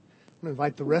I'm going to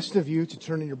invite the rest of you to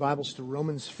turn in your Bibles to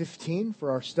Romans 15 for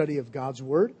our study of God's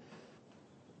Word.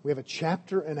 We have a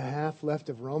chapter and a half left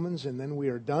of Romans, and then we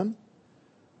are done.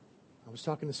 I was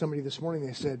talking to somebody this morning.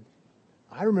 They said,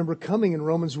 I remember coming in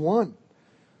Romans 1.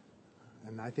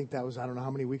 And I think that was, I don't know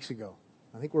how many weeks ago.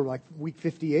 I think we're like week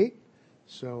 58.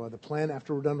 So the plan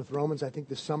after we're done with Romans, I think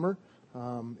this summer,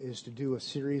 is to do a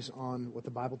series on what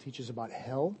the Bible teaches about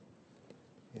hell.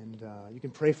 And you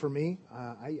can pray for me.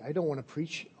 I don't want to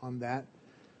preach on that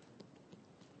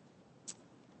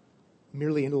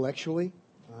merely intellectually.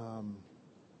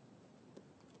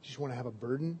 Just want to have a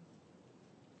burden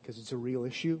because it's a real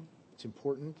issue. It's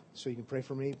important. So you can pray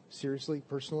for me seriously,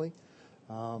 personally.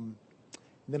 And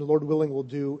then, Lord willing, we'll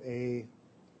do a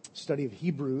study of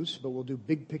Hebrews, but we'll do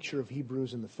big picture of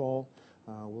Hebrews in the fall.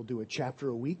 We'll do a chapter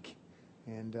a week.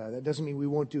 And that doesn't mean we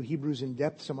won't do Hebrews in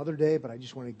depth some other day, but I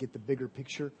just want to get the bigger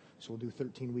picture. So we'll do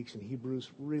 13 weeks in Hebrews.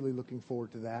 Really looking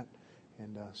forward to that.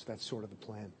 And so that's sort of the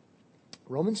plan.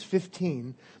 Romans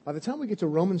 15. By the time we get to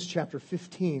Romans chapter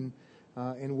 15,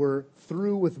 and we're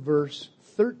through with verse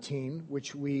 13,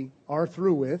 which we are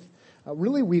through with,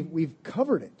 really we've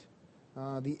covered it.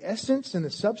 The essence and the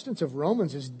substance of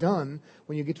Romans is done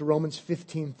when you get to Romans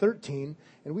 15:13,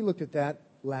 and we looked at that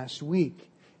last week.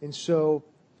 And so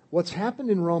what's happened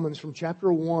in Romans from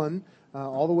chapter 1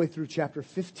 all the way through chapter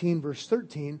 15, verse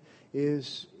 13,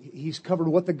 is he's covered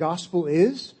what the gospel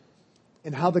is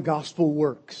and how the gospel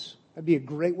works. That'd be a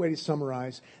great way to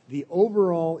summarize. The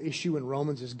overall issue in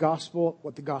Romans is gospel,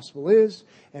 what the gospel is,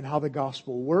 and how the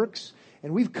gospel works.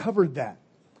 And we've covered that.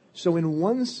 So in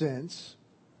one sense,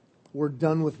 we're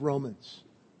done with Romans.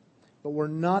 But we're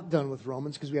not done with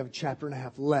Romans because we have a chapter and a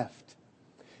half left.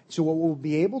 So what we'll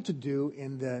be able to do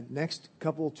in the next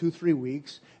couple, 2-3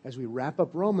 weeks, as we wrap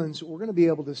up Romans, we're going to be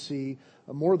able to see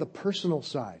more of the personal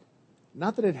side.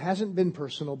 Not that it hasn't been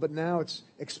personal, but now it's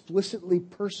explicitly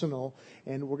personal,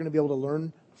 and we're going to be able to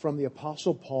learn from the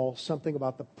Apostle Paul something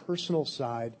about the personal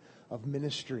side of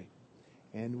ministry.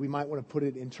 And we might want to put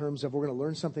it in terms of we're going to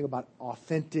learn something about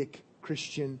authentic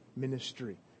Christian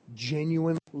ministry,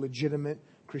 genuine, legitimate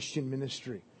Christian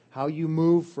ministry. How you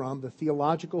move from the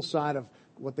theological side of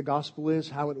what the gospel is,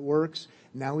 how it works.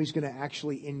 Now he's going to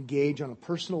actually engage on a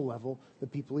personal level the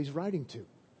people he's writing to.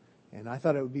 And I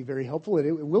thought it would be very helpful.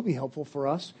 It will be helpful for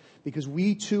us because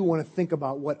we too want to think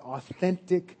about what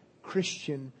authentic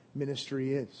Christian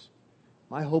ministry is.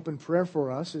 My hope and prayer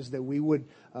for us is that we would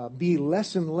be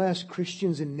less and less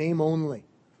Christians in name only.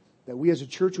 That we as a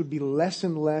church would be less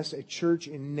and less a church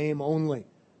in name only,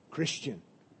 Christian.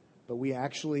 But we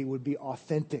actually would be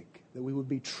authentic. That we would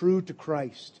be true to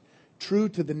Christ. True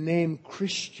to the name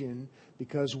Christian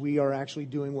because we are actually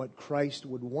doing what Christ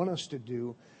would want us to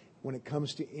do when it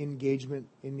comes to engagement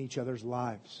in each other's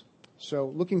lives. So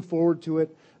looking forward to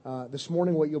it. This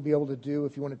morning what you'll be able to do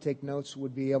if you want to take notes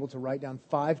would be able to write down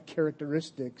 5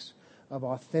 characteristics of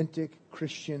authentic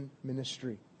Christian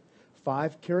ministry.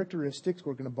 5 characteristics.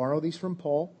 We're going to borrow these from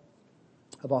Paul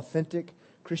of authentic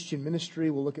Christian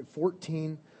ministry. We'll look at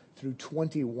 14 through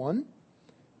 21.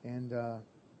 And I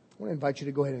want to invite you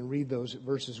to go ahead and read those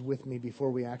verses with me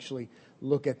before we actually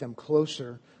look at them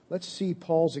closer. Let's see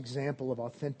Paul's example of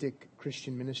authentic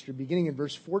Christian ministry. Beginning in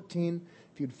verse 14,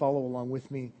 if you'd follow along with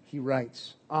me, he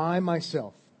writes, I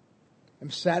myself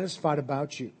am satisfied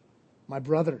about you, my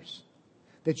brothers,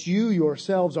 that you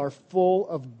yourselves are full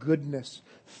of goodness,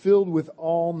 filled with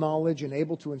all knowledge and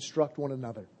able to instruct one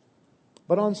another.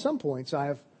 But on some points I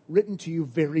have written to you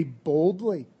very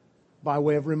boldly by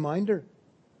way of reminder,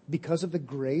 because of the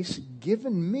grace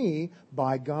given me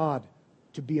by God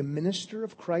to be a minister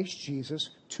of Christ Jesus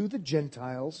to the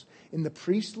Gentiles in the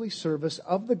priestly service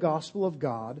of the gospel of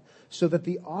God, so that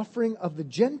the offering of the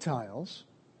Gentiles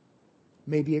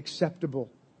may be acceptable,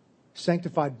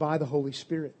 sanctified by the Holy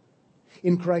Spirit.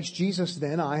 In Christ Jesus,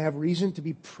 then, I have reason to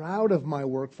be proud of my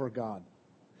work for God.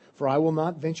 For I will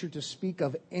not venture to speak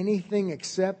of anything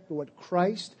except what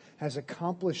Christ has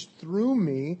accomplished through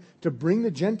me to bring the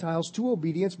Gentiles to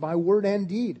obedience by word and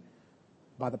deed,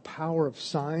 by the power of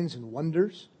signs and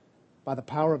wonders, by the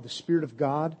power of the Spirit of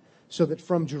God, so that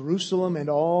from Jerusalem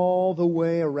and all the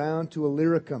way around to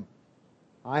Illyricum,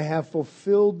 I have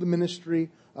fulfilled the ministry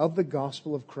of the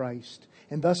gospel of Christ.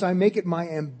 And thus I make it my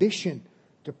ambition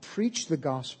to preach the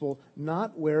gospel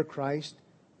not where Christ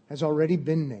has already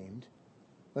been named,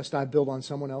 lest I build on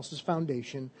someone else's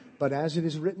foundation, but as it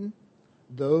is written,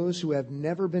 those who have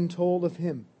never been told of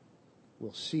him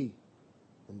will see,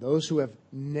 and those who have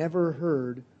never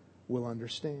heard will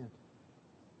understand.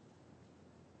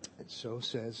 And so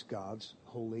says God's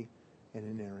holy and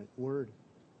inerrant word.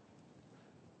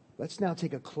 Let's now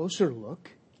take a closer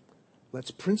look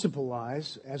let's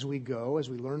principalize as we go, as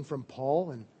we learn from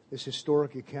Paul and this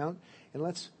historic account, and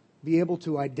let's be able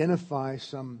to identify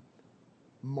some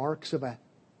marks of an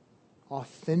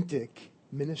authentic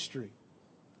ministry.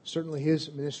 Certainly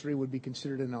his ministry would be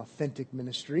considered an authentic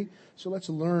ministry. So let's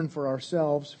learn for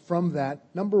ourselves from that.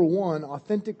 Number one,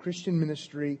 authentic Christian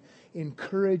ministry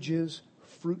encourages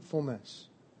fruitfulness.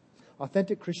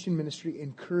 Authentic Christian ministry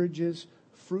encourages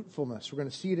fruitfulness. We're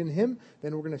going to see it in him,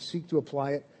 then we're going to seek to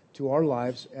apply it to our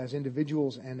lives as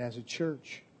individuals and as a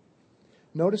church.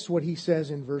 Notice what he says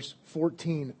in verse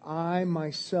 14. I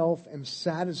myself am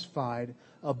satisfied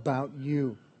about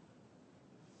you.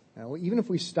 Now, even if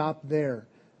we stop there,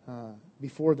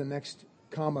 before the next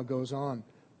comma goes on,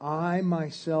 I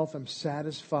myself am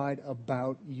satisfied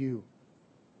about you.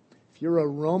 If you're a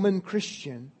Roman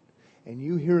Christian and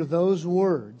you hear those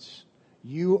words,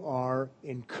 you are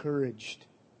encouraged.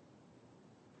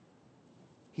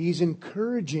 He's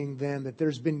encouraging them that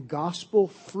there's been gospel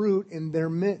fruit in their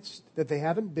midst, that they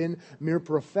haven't been mere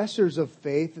professors of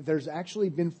faith, that there's actually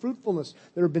been fruitfulness.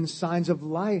 There have been signs of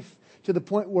life, to the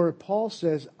point where Paul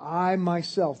says, I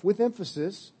myself, with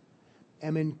emphasis,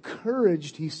 am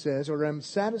encouraged, he says, or am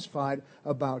satisfied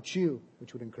about you,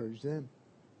 which would encourage them.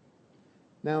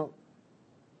 Now,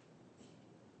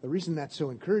 the reason that's so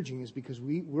encouraging is because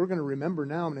we're going to remember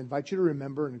now, I'm going to invite you to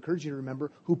remember and encourage you to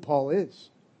remember who Paul is.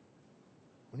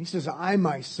 When he says, I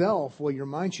myself, well, your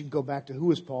mind should go back to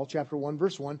who is Paul, chapter 1,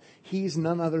 verse 1. He's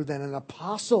none other than an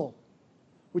apostle,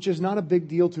 which is not a big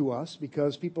deal to us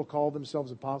because people call themselves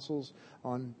apostles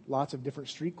on lots of different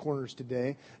street corners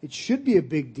today. It should be a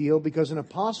big deal because an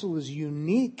apostle is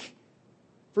unique.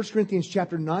 1 Corinthians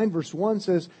chapter 9, verse 1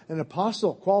 says, an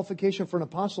apostle, qualification for an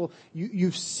apostle,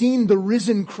 you've seen the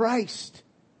risen Christ.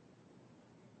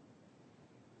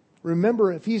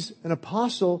 Remember, if he's an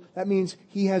apostle, that means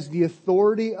he has the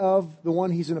authority of the one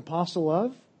he's an apostle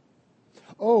of.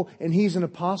 Oh, and he's an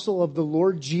apostle of the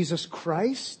Lord Jesus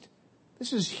Christ.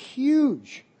 This is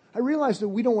huge. I realize that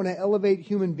we don't want to elevate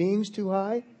human beings too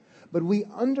high, but we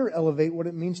under-elevate what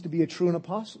it means to be a true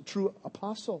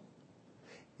apostle.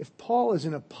 If Paul is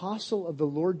an apostle of the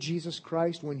Lord Jesus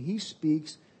Christ, when he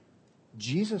speaks,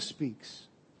 Jesus speaks.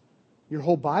 Your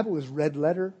whole Bible is red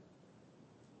letter.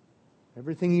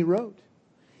 Everything he wrote.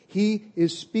 He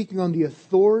is speaking on the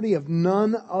authority of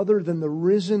none other than the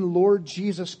risen Lord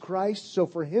Jesus Christ. So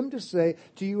for him to say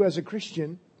to you as a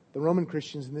Christian, the Roman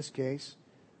Christians in this case,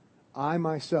 I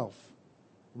myself,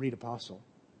 read apostle,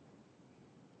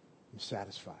 am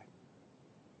satisfied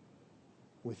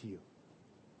with you.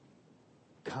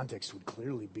 Context would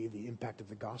clearly be the impact of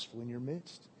the gospel in your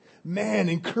midst. Man,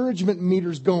 encouragement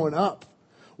meter's going up.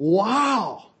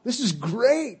 Wow, this is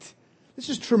great. This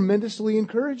is tremendously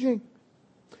encouraging.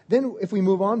 Then if we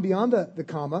move on beyond the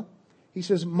comma, he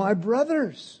says, my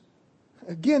brothers.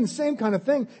 Again, same kind of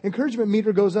thing. Encouragement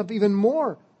meter goes up even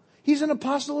more. He's an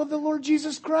apostle of the Lord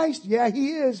Jesus Christ. Yeah,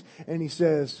 he is. And he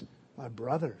says, my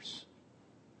brothers,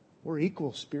 we're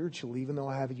equal spiritually, even though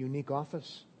I have a unique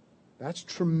office. That's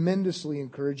tremendously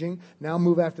encouraging. Now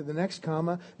move after the next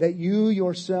comma, that you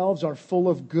yourselves are full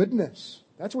of goodness.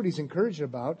 That's what he's encouraged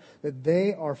about, that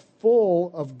they are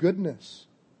full of goodness.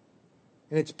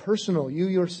 And it's personal, you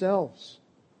yourselves.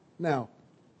 Now,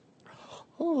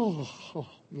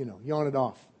 yawn it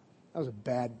off. That was a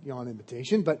bad yawn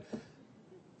imitation, but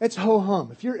it's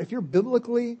ho-hum. If you're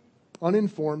biblically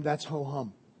uninformed, that's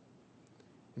ho-hum.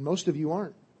 And most of you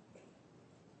aren't.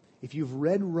 If you've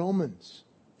read Romans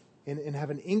and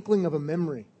have an inkling of a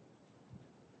memory,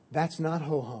 that's not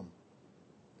ho-hum.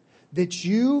 That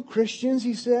you, Christians,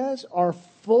 he says, are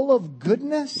full of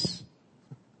goodness.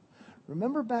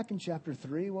 Remember back in chapter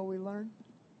 3 what we learned?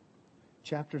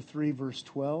 Chapter 3, verse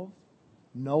 12.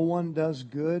 No one does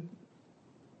good.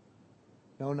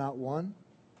 No, not one.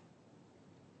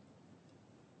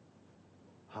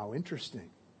 How interesting.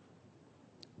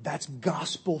 That's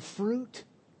gospel fruit.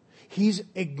 He's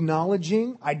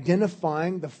acknowledging,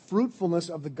 identifying the fruitfulness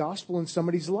of the gospel in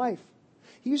somebody's life.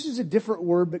 He uses a different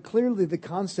word, but clearly the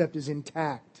concept is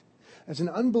intact. As an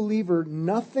unbeliever,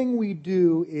 nothing we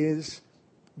do is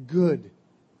good.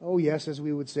 Oh yes, as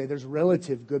we would say, there's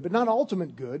relative good, but not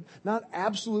ultimate good, not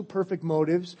absolute perfect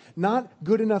motives, not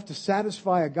good enough to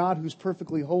satisfy a God who's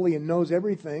perfectly holy and knows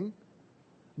everything.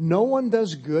 No one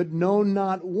does good, no,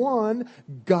 not one.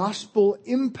 Gospel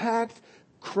impact,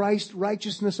 Christ's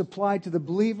righteousness applied to the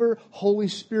believer, Holy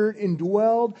Spirit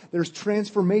indwelled, there's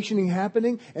transformation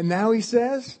happening, and now he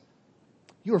says,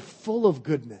 you're full of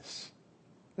goodness.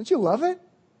 Don't you love it?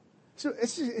 So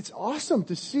it's awesome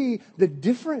to see the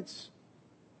difference.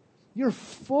 You're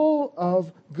full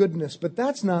of goodness. But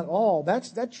that's not all.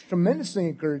 That's tremendously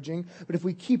encouraging. But if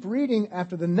we keep reading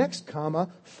after the next comma,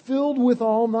 filled with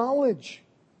all knowledge.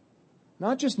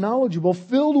 Not just knowledgeable,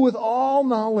 filled with all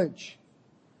knowledge.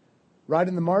 Right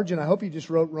in the margin, I hope you just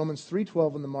wrote Romans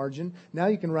 3:12 in the margin. Now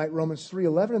you can write Romans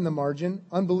 3:11 in the margin.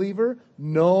 Unbeliever,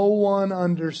 no one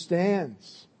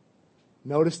understands.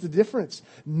 Notice the difference.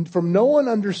 From no one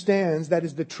understands, that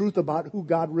is the truth about who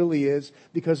God really is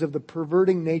because of the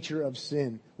perverting nature of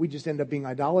sin. We just end up being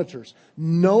idolaters.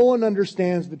 No one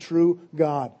understands the true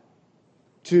God.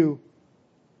 To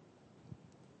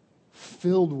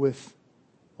filled with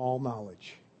all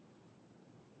knowledge.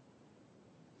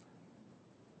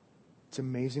 It's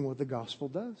amazing what the gospel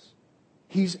does.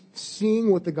 He's seeing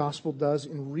what the gospel does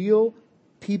in real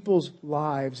people's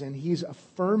lives, and he's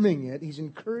affirming it. He's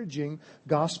encouraging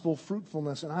gospel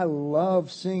fruitfulness, and I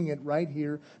love seeing it right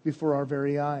here before our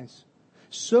very eyes.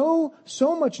 So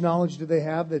much knowledge do they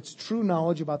have that's true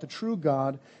knowledge about the true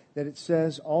God that it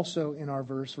says also in our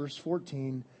verse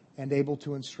 14, and able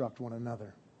to instruct one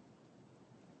another.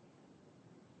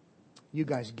 You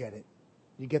guys get it.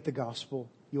 You get the gospel.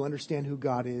 You understand who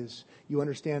God is. You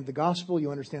understand the gospel.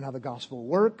 You understand how the gospel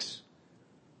works.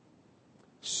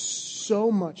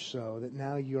 So much so that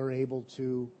now you're able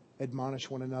to admonish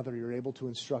one another. You're able to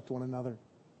instruct one another.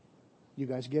 You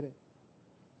guys get it.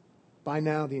 By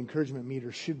now, the encouragement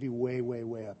meter should be way, way,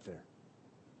 way up there.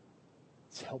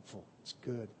 It's helpful. It's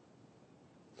good.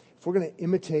 If we're going to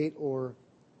imitate or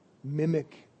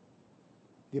mimic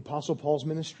the Apostle Paul's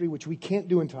ministry, which we can't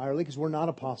do entirely because we're not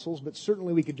apostles, but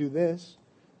certainly we could do this,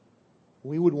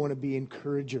 we would want to be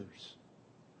encouragers.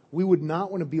 We would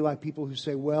not want to be like people who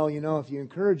say, well, if you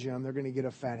encourage them, they're going to get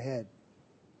a fat head.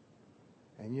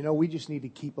 And, we just need to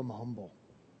keep them humble.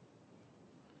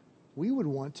 We would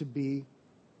want to be,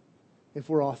 if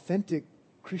we're authentic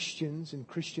Christians in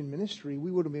Christian ministry,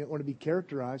 we would want to be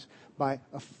characterized by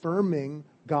affirming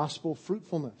gospel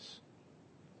fruitfulness.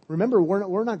 Remember,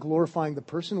 we're not glorifying the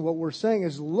person. What we're saying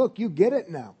is, look, you get it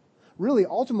now. Really,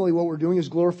 ultimately, what we're doing is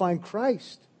glorifying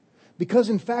Christ. Because,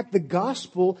 in fact, the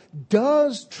gospel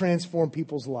does transform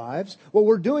people's lives. What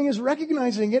we're doing is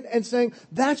recognizing it and saying,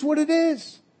 that's what it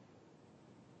is.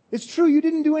 It's true, you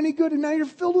didn't do any good, and now you're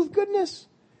filled with goodness.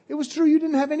 It was true, you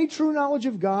didn't have any true knowledge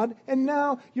of God, and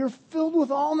now you're filled with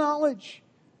all knowledge.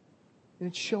 And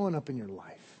it's showing up in your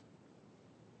life.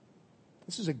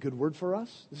 This is a good word for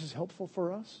us. This is helpful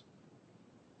for us.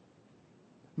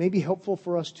 Maybe helpful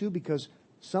for us, too, because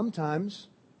sometimes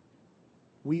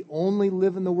we only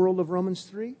live in the world of Romans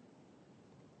 3.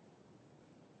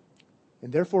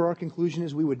 And therefore our conclusion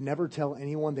is we would never tell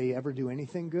anyone they ever do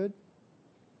anything good.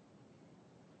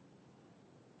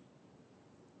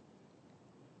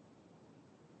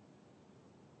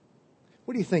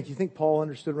 What do you think? You think Paul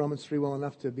understood Romans 3 well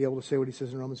enough to be able to say what he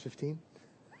says in Romans 15?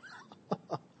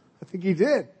 I think he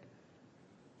did.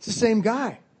 It's the same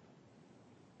guy.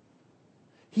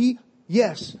 He,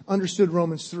 yes, understood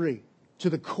Romans 3 to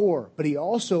the core, but he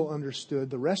also understood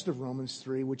the rest of Romans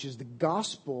 3, which is the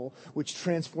gospel, which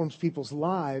transforms people's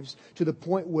lives to the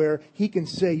point where he can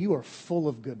say, you are full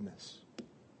of goodness.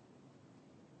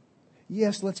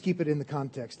 Yes, let's keep it in the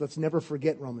context. Let's never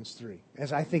forget Romans 3,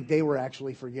 as I think they were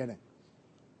actually forgetting.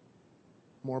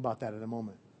 More about that in a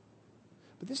moment.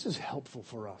 But this is helpful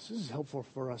for us. This is helpful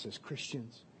for us as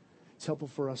Christians. It's helpful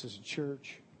for us as a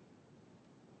church.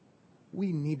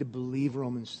 We need to believe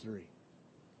Romans 3.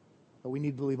 But we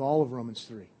need to believe all of Romans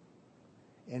 3.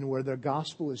 And where the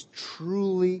gospel is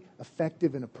truly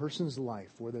effective in a person's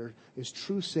life, where there is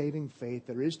true saving faith,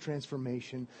 there is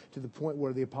transformation to the point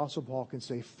where the Apostle Paul can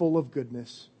say, full of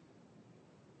goodness,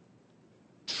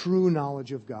 true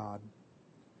knowledge of God,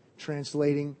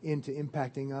 translating into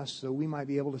impacting us so we might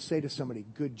be able to say to somebody,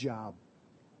 good job.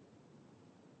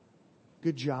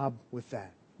 Good job with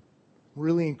that. I'm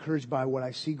really encouraged by what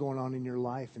I see going on in your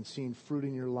life and seeing fruit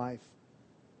in your life.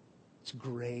 It's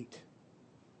great.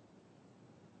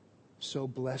 So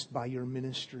blessed by your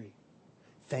ministry.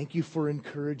 Thank you for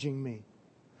encouraging me.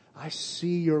 I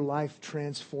see your life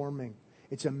transforming.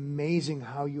 It's amazing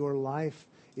how your life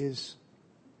is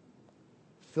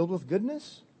filled with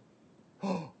goodness.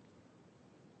 Oh.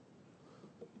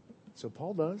 So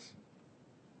Paul does.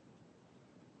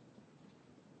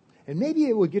 And maybe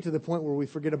it would get to the point where we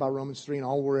forget about Romans 3 and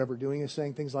all we're ever doing is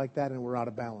saying things like that and we're out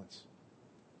of balance.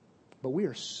 But we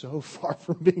are so far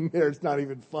from being there, it's not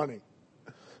even funny.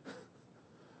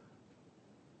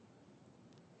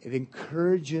 It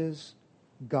encourages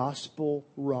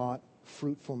gospel-wrought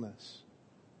fruitfulness.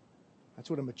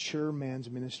 That's what a mature man's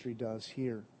ministry does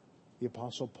here. The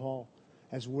Apostle Paul.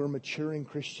 As we're maturing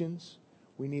Christians,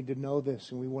 We need to know this,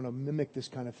 and we want to mimic this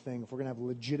kind of thing. If we're going to have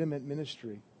legitimate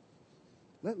ministry,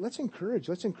 let's encourage.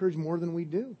 Let's encourage more than we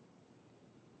do.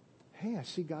 Hey, I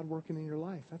see God working in your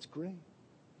life. That's great.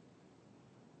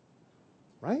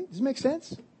 Right? Does it make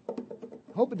sense? I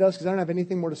hope it does, because I don't have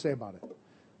anything more to say about it.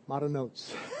 I'm out of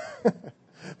notes.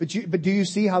 But do you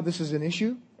see how this is an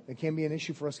issue? It can be an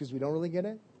issue for us because we don't really get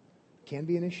it. It can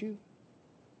be an issue.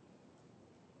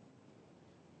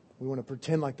 We want to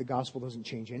pretend like the gospel doesn't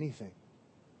change anything.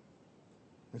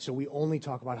 And so we only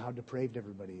talk about how depraved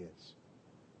everybody is.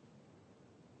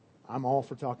 I'm all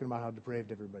for talking about how depraved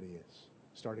everybody is,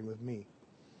 starting with me.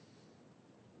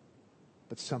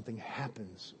 But something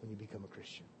happens when you become a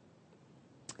Christian.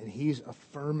 And he's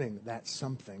affirming that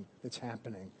something that's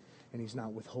happening, and he's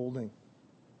not withholding.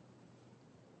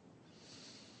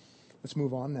 Let's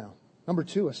move on now. Number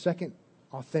two,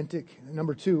 authentic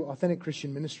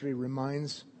Christian ministry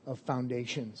reminds of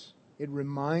foundations. It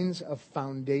reminds of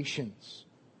foundations.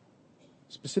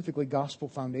 Specifically gospel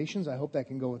foundations. I hope that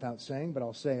can go without saying, but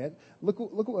I'll say it. Look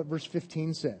at what verse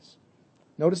 15 says.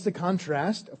 Notice the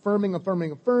contrast. Affirming,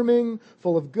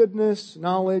 full of goodness,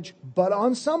 knowledge, but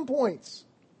on some points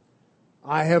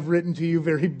I have written to you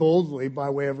very boldly by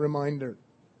way of reminder.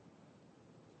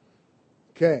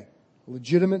 Okay.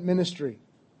 Legitimate ministry,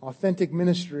 authentic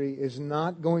ministry is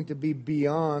not going to be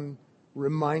beyond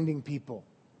reminding people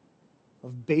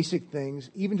of basic things,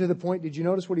 even to the point, did you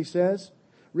notice what he says?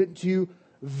 Written to you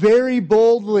very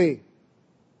boldly.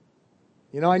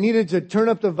 You know, I needed to turn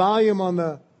up the volume on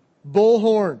the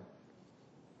bullhorn.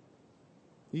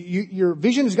 Your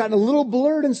vision has gotten a little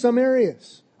blurred in some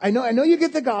areas. I know you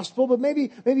get the gospel, but maybe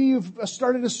you've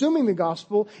started assuming the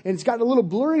gospel, and it's gotten a little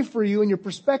blurry for you in your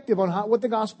perspective on what the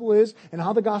gospel is and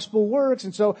how the gospel works.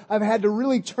 And so I've had to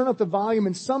really turn up the volume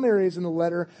in some areas in the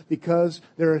letter because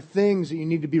there are things that you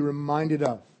need to be reminded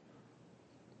of.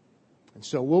 And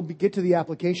so we'll get to the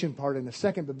application part in a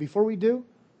second. But before we do,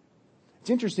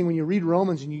 it's interesting when you read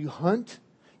Romans and you hunt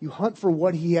for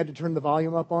what he had to turn the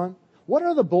volume up on. What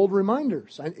are the bold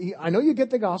reminders? I know you get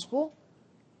the gospel,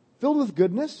 filled with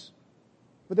goodness,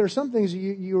 but there are some things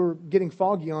you're getting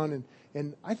foggy on.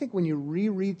 And I think when you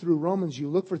reread through Romans, you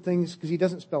look for things because he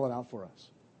doesn't spell it out for us.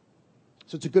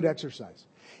 So it's a good exercise.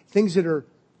 Things that are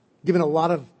given a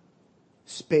lot of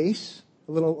space,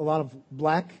 a lot of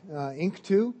black ink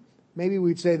to. Maybe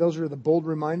we'd say those are the bold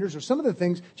reminders, or some of the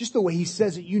things, just the way he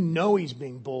says it, you know he's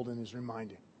being bold in his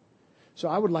reminding. So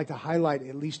I would like to highlight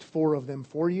at least 4 of them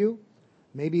for you.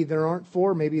 Maybe there aren't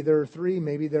 4, maybe there are 3,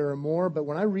 maybe there are more. But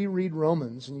when I reread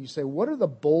Romans and you say, what are the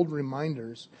bold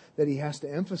reminders that he has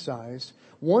to emphasize?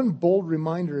 One bold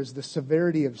reminder is the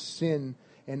severity of sin,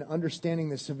 and understanding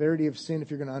the severity of sin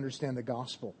if you're going to understand the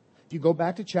gospel. If you go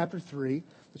back to chapter 3,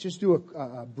 let's just do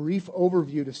a brief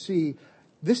overview to see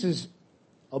this is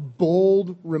a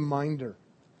bold reminder.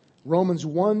 Romans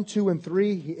 1, 2, and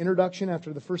 3, introduction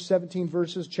after the first 17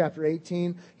 verses. Chapter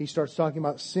 18, he starts talking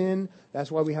about sin.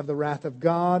 That's why we have the wrath of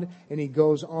God. And he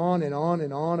goes on and on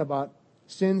and on about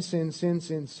sin.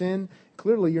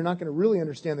 Clearly, you're not going to really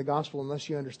understand the gospel unless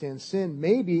you understand sin.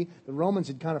 Maybe the Romans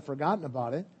had kind of forgotten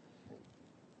about it.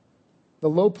 The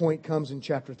low point comes in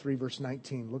chapter 3, verse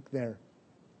 19. Look there.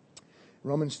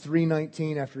 Romans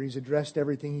 3:19, after he's addressed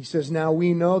everything, he says, now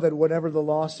we know that whatever the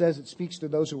law says, it speaks to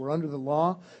those who are under the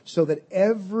law, so that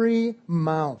every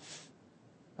mouth,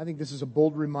 I think this is a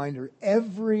bold reminder,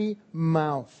 every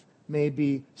mouth may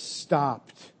be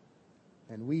stopped.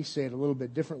 And we say it a little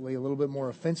bit differently, a little bit more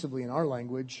offensively in our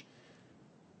language.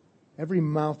 Every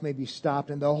mouth may be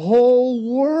stopped, and the whole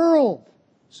world.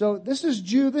 So this is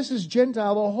Jew, this is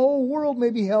Gentile. The whole world may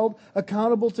be held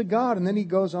accountable to God. And then he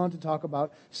goes on to talk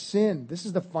about sin. This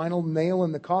is the final nail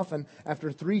in the coffin.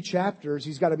 After 3 chapters,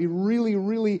 he's got to be really,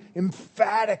 really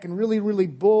emphatic and really, really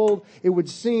bold. It would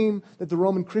seem that the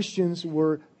Roman Christians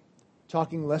were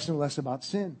talking less and less about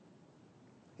sin.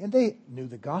 And they knew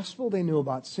the gospel, they knew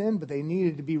about sin, but they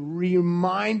needed to be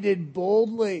reminded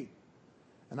boldly.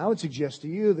 And I would suggest to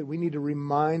you that we need to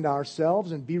remind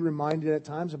ourselves and be reminded at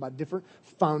times about different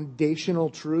foundational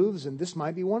truths, and this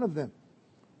might be one of them.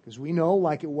 Because we know,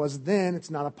 like it was then, it's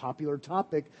not a popular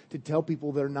topic to tell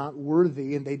people they're not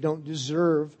worthy and they don't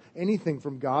deserve anything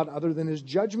from God other than His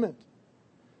judgment.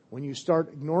 When you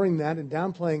start ignoring that and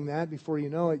downplaying that, before you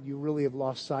know it, you really have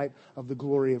lost sight of the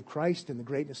glory of Christ and the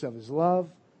greatness of His love,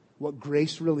 what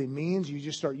grace really means. You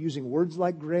just start using words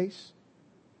like grace.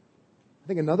 I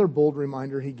think another bold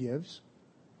reminder he gives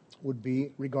would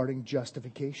be regarding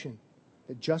justification.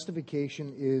 That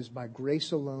justification is by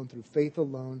grace alone, through faith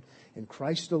alone, in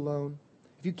Christ alone.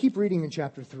 If you keep reading in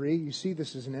chapter 3, you see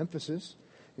this as an emphasis.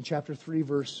 In chapter 3,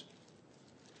 verse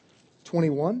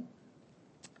 21,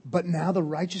 But now the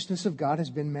righteousness of God has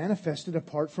been manifested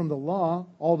apart from the law,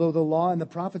 although the law and the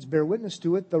prophets bear witness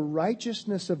to it. The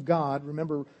righteousness of God,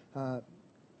 remember,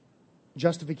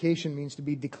 justification means to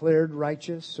be declared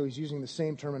righteous, so he's using the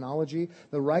same terminology.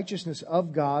 The righteousness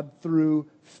of God through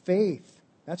faith.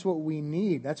 That's what we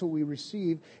need. That's what we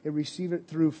receive. We receive it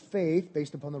through faith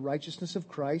based upon the righteousness of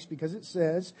Christ, because it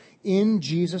says, in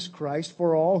Jesus Christ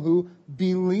for all who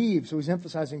believe. So he's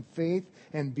emphasizing faith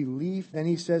and belief. Then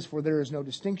he says, for there is no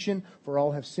distinction, for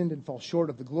all have sinned and fall short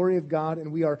of the glory of God,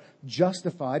 and we are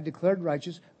justified, declared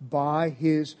righteous by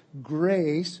His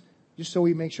grace. Just so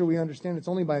we make sure we understand, it's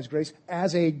only by His grace,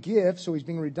 as a gift, so he's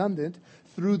being redundant,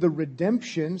 through the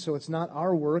redemption, so it's not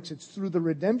our works, it's through the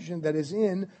redemption that is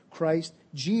in Christ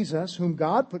Jesus, whom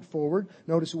God put forward.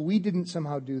 Notice we didn't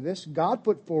somehow do this. God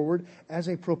put forward as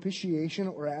a propitiation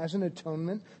or as an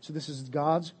atonement. So this is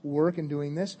God's work in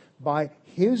doing this by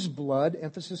His blood,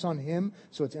 emphasis on Him,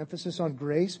 so it's emphasis on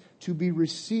grace, to be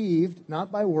received,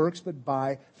 not by works, but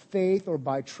by faith or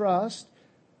by trust.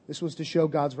 This was to show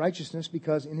God's righteousness,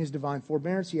 because in His divine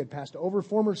forbearance He had passed over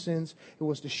former sins. It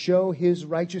was to show His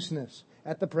righteousness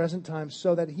at the present time,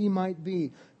 so that He might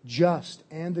be just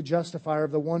and the justifier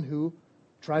of the one who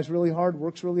tries really hard,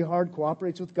 works really hard,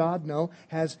 cooperates with God. No,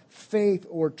 has faith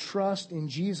or trust in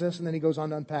Jesus. And then he goes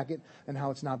on to unpack it and how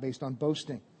it's not based on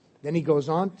boasting. Then he goes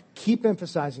on to keep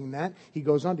emphasizing that. He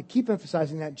goes on to keep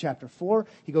emphasizing that in chapter 4.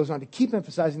 He goes on to keep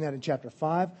emphasizing that in chapter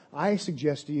 5. I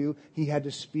suggest to you he had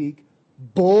to speak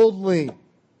boldly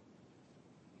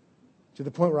to the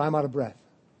point where I'm out of breath,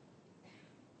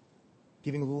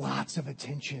 giving lots of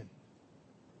attention.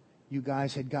 You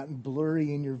guys had gotten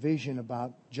blurry in your vision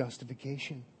about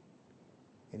justification.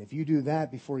 And if you do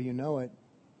that before you know it,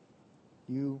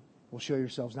 you will show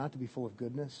yourselves not to be full of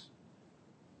goodness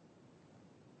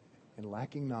and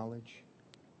lacking knowledge.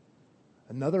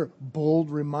 Another bold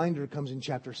reminder comes in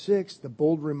chapter 6, the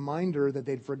bold reminder that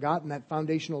they'd forgotten that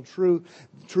foundational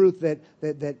truth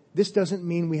that this doesn't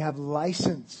mean we have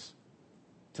license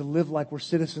to live like we're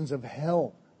citizens of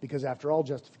hell. Because after all,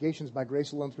 justification is by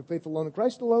grace alone, through faith alone, in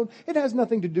Christ alone. It has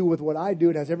nothing to do with what I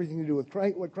do. It has everything to do with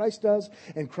what Christ does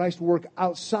and Christ's work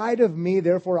outside of me.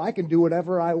 Therefore, I can do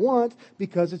whatever I want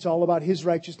because it's all about His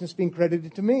righteousness being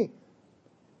credited to me.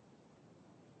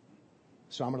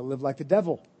 So I'm going to live like the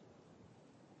devil.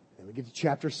 And we get to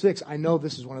chapter 6. I know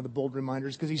this is one of the bold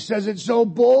reminders because he says it so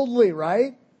boldly,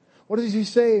 right? What does he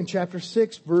say in chapter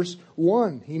 6, verse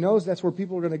 1? He knows that's where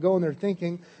people are going to go, and they're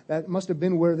thinking that must have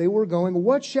been where they were going.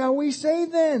 What shall we say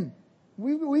then?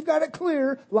 We've got it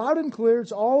clear, loud and clear.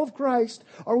 It's all of Christ.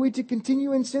 Are we to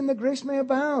continue in sin that grace may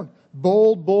abound?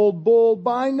 Bold, bold, bold.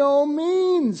 By no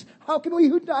means. How can we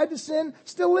who died to sin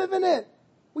still live in it?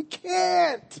 We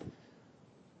can't.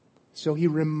 So he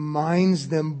reminds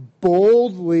them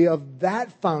boldly of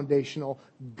that foundational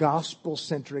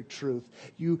gospel-centric truth.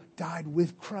 You died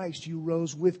with Christ. You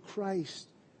rose with Christ.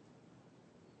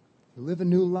 You live a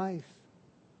new life.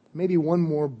 Maybe one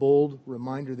more bold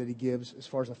reminder that he gives as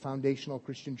far as a foundational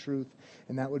Christian truth,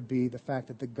 and that would be the fact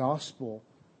that the gospel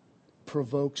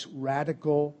provokes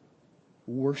radical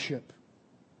worship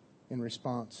in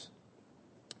response.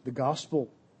 The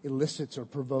gospel elicits or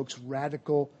provokes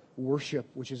radical worship,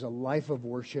 which is a life of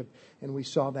worship. And we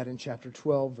saw that in chapter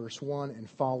 12, verse 1 and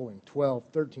following, 12,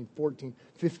 13, 14,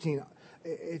 15.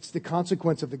 It's the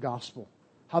consequence of the gospel,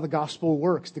 how the gospel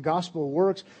works. The gospel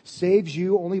works, saves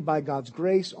you only by God's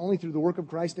grace, only through the work of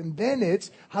Christ. And then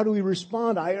it's, how do we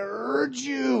respond? I urge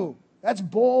you. That's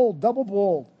bold, double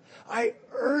bold. I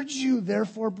urge you,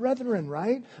 therefore, brethren,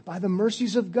 right? By the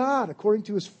mercies of God, according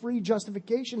to His free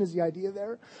justification is the idea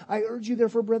there. I urge you,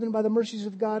 therefore, brethren, by the mercies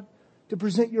of God, to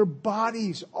present your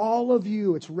bodies, all of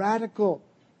you, it's radical,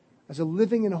 as a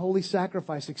living and holy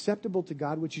sacrifice acceptable to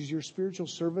God, which is your spiritual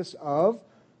service of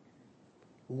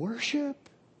worship.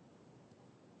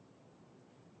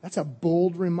 That's a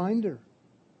bold reminder.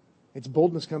 Its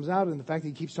boldness comes out in the fact that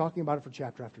he keeps talking about it for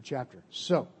chapter after chapter.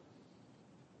 So,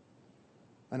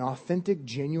 an authentic,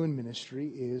 genuine ministry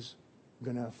is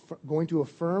going to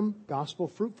affirm gospel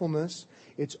fruitfulness.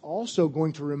 It's also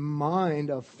going to remind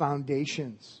of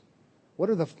foundations. What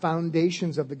are the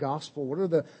foundations of the gospel? What are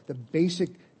the basic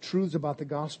truths about the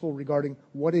gospel regarding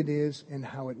what it is and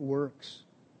how it works?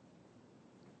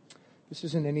 This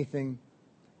isn't anything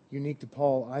unique to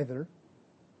Paul either.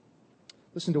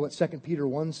 Listen to what 2 Peter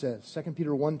 1 says. 2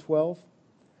 Peter 1:12.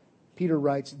 Peter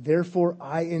writes, therefore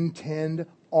I intend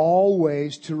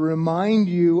always to remind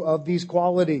you of these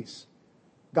qualities.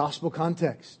 Gospel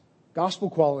context.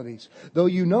 Gospel qualities. Though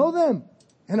you know them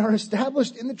and are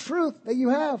established in the truth that you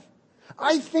have.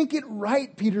 I think it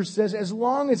right, Peter says, as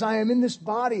long as I am in this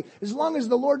body, as long as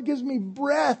the Lord gives me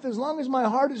breath, as long as my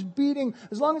heart is beating,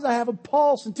 as long as I have a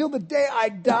pulse, until the day I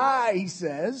die, he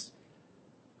says,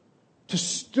 to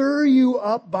stir you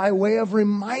up by way of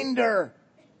reminder.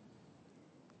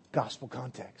 Gospel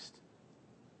context.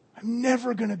 I'm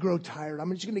never going to grow tired.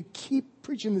 I'm just going to keep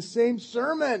preaching the same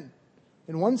sermon.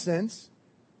 In one sense,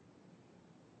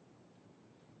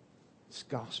 it's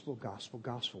gospel, gospel,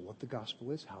 gospel. What the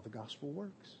gospel is, how the gospel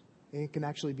works. And it can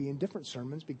actually be in different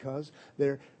sermons because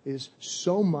there is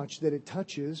so much that it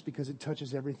touches because it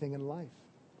touches everything in life.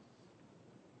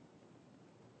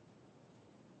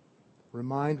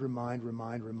 Remind, remind,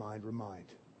 remind, remind, remind.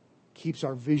 Keeps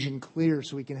our vision clear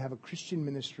so we can have a Christian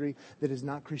ministry that is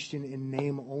not Christian in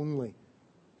name only.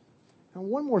 Now,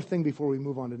 one more thing before we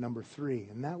move on to number 3,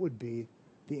 and that would be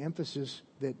the emphasis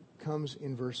that comes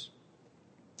in verse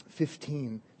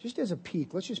 15. Just as a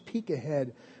peek, let's just peek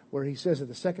ahead where he says at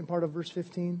the second part of verse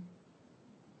 15,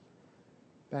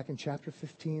 back in chapter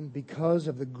 15, because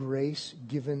of the grace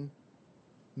given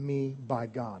me by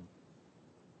God.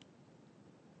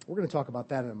 We're going to talk about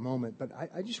that in a moment, but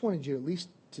I just wanted you at least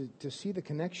to see the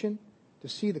connection, to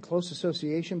see the close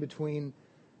association between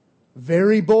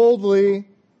very boldly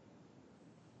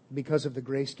because of the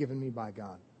grace given me by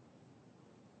God.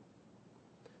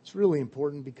 It's really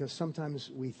important because sometimes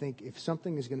we think if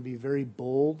something is going to be very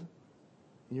bold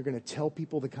and you're going to tell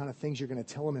people the kind of things you're going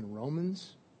to tell them in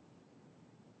Romans,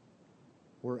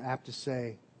 we're apt to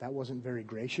say that wasn't very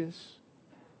gracious.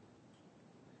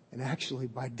 And actually,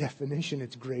 by definition,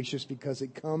 it's gracious because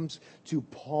it comes to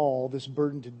Paul, this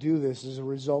burden to do this, as a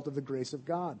result of the grace of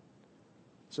God.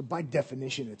 So by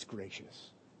definition, it's gracious.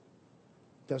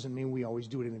 Doesn't mean we always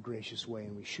do it in a gracious way,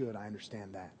 and we should. I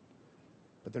understand that.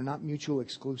 But they're not mutual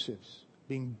exclusives.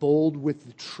 Being bold with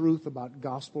the truth about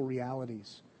gospel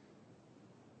realities.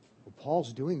 Well,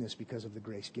 Paul's doing this because of the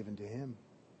grace given to him.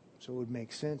 So it would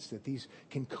make sense that these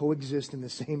can coexist in the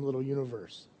same little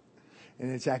universe. And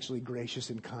it's actually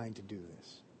gracious and kind to do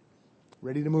this.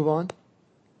 Ready to move on?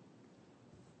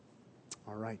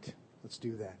 All right, let's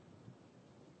do that.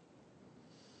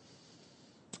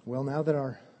 Well, now that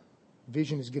our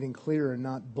vision is getting clearer and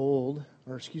not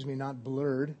not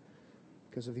blurred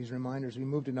because of these reminders, we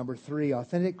move to number 3.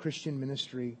 Authentic Christian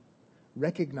ministry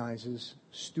recognizes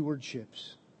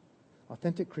stewardships.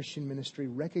 Authentic Christian ministry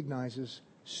recognizes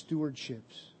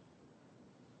stewardships.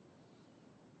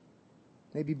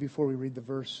 Maybe before we read the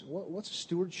verse, what's a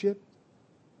stewardship?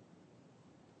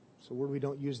 It's a word we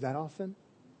don't use that often.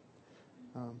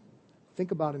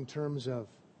 Think about in terms of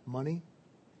money.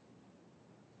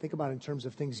 Think about in terms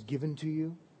of things given to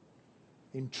you,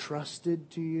 entrusted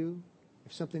to you.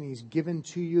 If something is given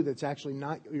to you that's actually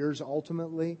not yours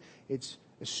ultimately, it's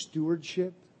a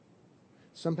stewardship.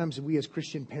 Sometimes we as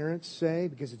Christian parents say,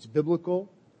 because it's biblical,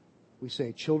 we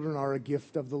say children are a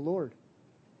gift of the Lord.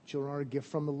 Children are a gift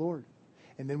from the Lord.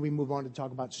 And then we move on to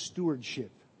talk about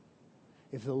stewardship.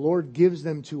 If the Lord gives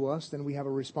them to us, then we have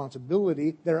a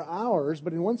responsibility. They're ours,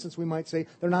 but in one sense we might say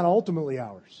they're not ultimately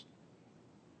ours.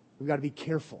 We've got to be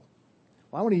careful.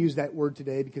 Well, I want to use that word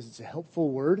today because it's a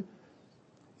helpful word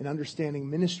in understanding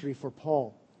ministry for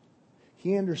Paul.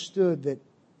 He understood that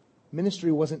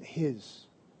ministry wasn't his.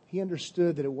 He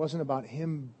understood that it wasn't about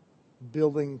him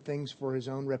building things for his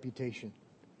own reputation.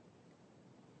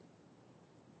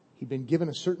 He'd been given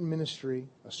a certain ministry,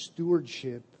 a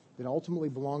stewardship that ultimately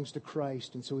belongs to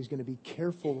Christ, and so he's going to be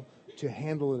careful to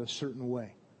handle it a certain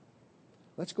way.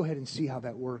 Let's go ahead and see how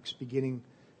that works, beginning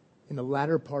in the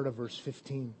latter part of verse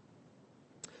 15.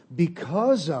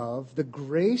 Because of the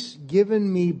grace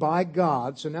given me by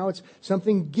God, so now it's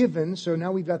something given, so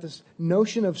now we've got this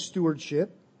notion of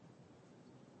stewardship.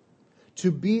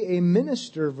 To be a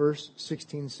minister, verse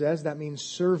 16 says, that means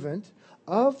servant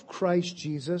of Christ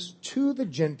Jesus to the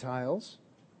Gentiles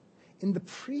in the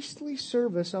priestly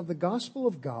service of the gospel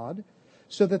of God,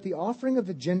 so that the offering of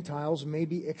the Gentiles may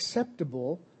be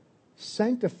acceptable,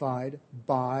 sanctified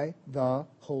by the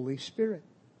Holy Spirit.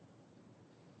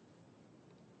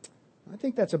 I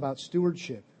think that's about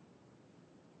stewardship.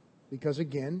 Because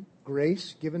again,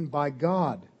 grace given by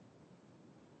God.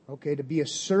 Okay, to be a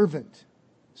servant.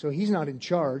 So he's not in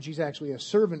charge. He's actually a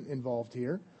servant involved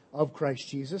here of Christ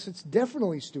Jesus. It's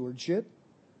definitely stewardship.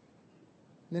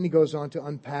 And then he goes on to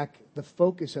unpack the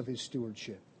focus of his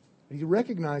stewardship. He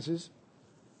recognizes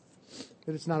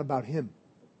that it's not about him.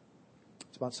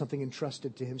 It's about something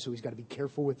entrusted to him, so he's got to be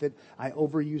careful with it. I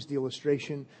overused the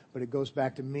illustration, but it goes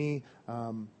back to me,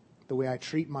 the way I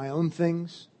treat my own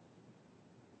things.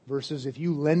 Versus if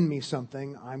you lend me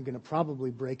something, I'm going to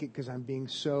probably break it because I'm being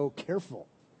so careful.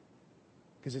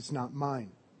 Because it's not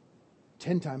mine.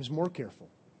 10 times more careful.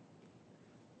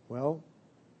 Well,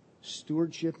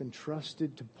 stewardship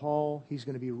entrusted to Paul, he's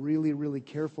going to be really, really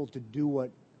careful to do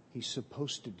what he's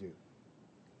supposed to do.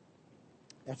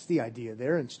 That's the idea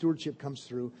there, and stewardship comes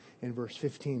through in verse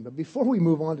 15. But before we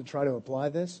move on to try to apply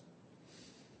this,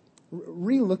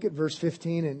 re-look at verse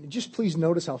 15 and just please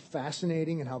notice how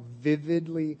fascinating and how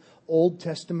vividly Old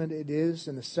Testament it is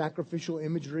and the sacrificial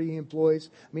imagery he employs.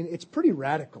 I mean, it's pretty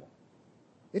radical.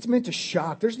 It's meant to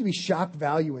shock. There's to be shock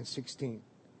value in 16.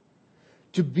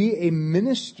 To be a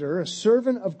minister, a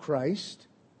servant of Christ,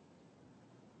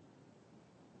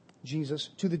 Jesus,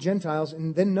 to the Gentiles.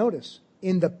 And then notice,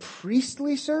 in the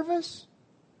priestly service?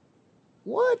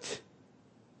 What?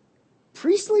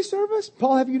 Priestly service?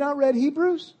 Paul, have you not read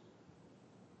Hebrews?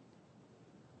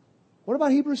 What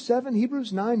about Hebrews 7,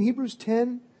 Hebrews 9, Hebrews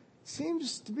 10? It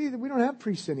seems to be that we don't have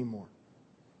priests anymore,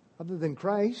 other than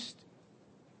Christ.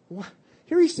 What?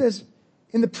 Here he says,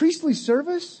 in the priestly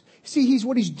service, see,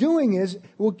 what he's doing is,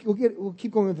 we'll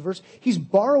keep going with the verse, he's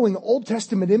borrowing Old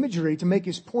Testament imagery to make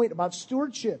his point about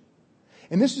stewardship.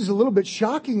 And this is a little bit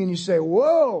shocking, and you say,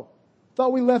 whoa,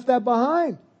 thought we left that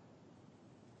behind.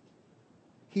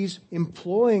 He's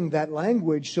employing that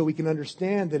language so we can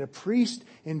understand that a priest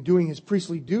in doing his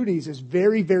priestly duties is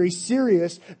very, very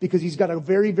serious because he's got a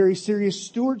very, very serious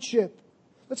stewardship.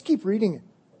 Let's keep reading it.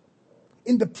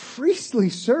 In the priestly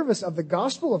service of the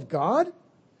gospel of God,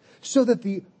 so that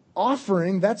the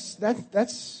offering,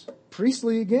 that's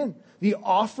priestly again. The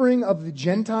offering of the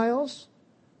Gentiles.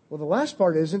 Well, the last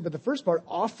part isn't, but the first part,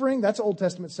 offering, that's Old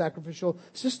Testament sacrificial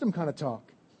system kind of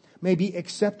talk. May be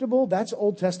acceptable, that's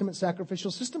Old Testament sacrificial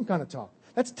system kind of talk.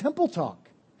 That's temple talk.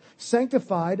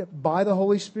 Sanctified by the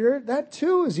Holy Spirit, that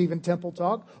too is even temple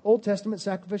talk, Old Testament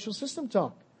sacrificial system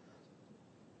talk.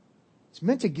 It's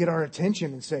meant to get our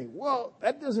attention and say, well,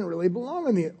 that doesn't really belong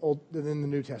in the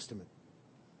New Testament.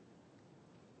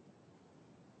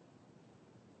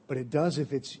 But it does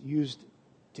if it's used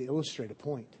to illustrate a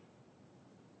point.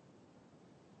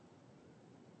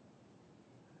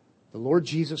 The Lord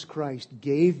Jesus Christ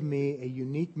gave me a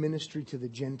unique ministry to the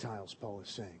Gentiles, Paul is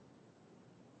saying.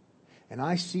 And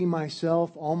I see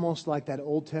myself almost like that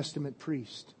Old Testament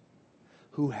priest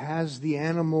who has the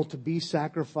animal to be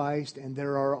sacrificed, and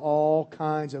there are all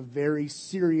kinds of very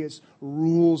serious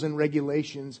rules and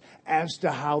regulations as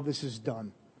to how this is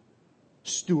done.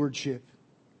 Stewardship.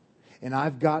 And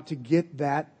I've got to get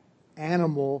that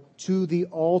animal to the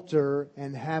altar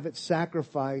and have it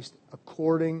sacrificed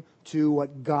according to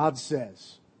what God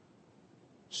says.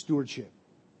 Stewardship.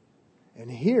 And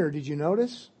here, did you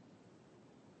notice?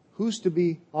 Who's to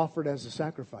be offered as a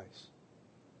sacrifice?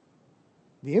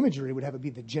 The imagery would have it be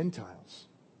the Gentiles.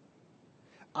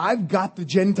 I've got the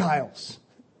Gentiles.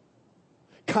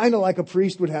 Kind of like a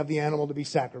priest would have the animal to be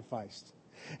sacrificed.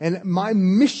 And my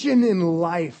mission in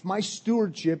life, my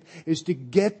stewardship, is to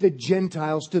get the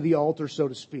Gentiles to the altar, so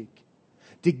to speak.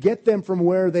 To get them from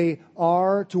where they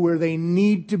are to where they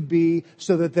need to be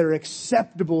so that they're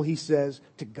acceptable, he says,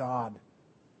 to God.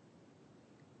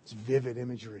 It's vivid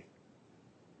imagery.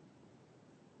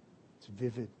 It's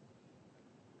vivid.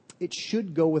 It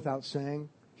should go without saying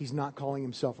he's not calling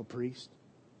himself a priest.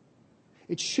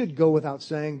 It should go without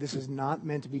saying this is not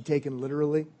meant to be taken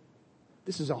literally.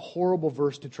 This is a horrible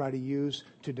verse to try to use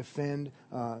to defend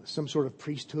some sort of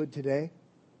priesthood today.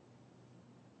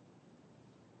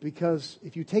 Because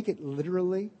if you take it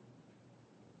literally,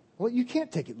 well, you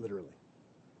can't take it literally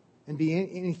and be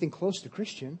anything close to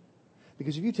Christian.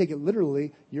 Because if you take it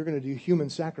literally, you're going to do human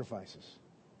sacrifices.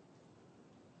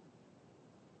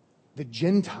 The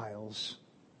Gentiles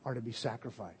are to be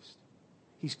sacrificed.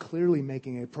 He's clearly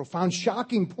making a profound,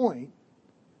 shocking point,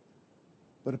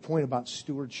 but a point about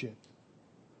stewardship.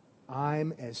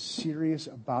 I'm as serious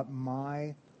about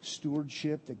my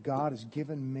stewardship that God has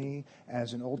given me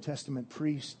as an Old Testament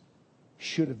priest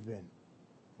should have been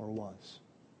or was.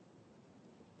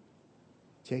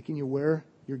 Taking you where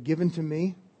you're given to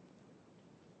me,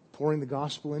 pouring the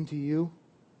gospel into you,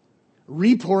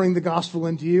 repouring the gospel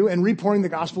into you, and repouring the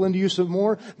gospel into you some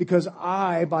more, because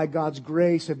I, by God's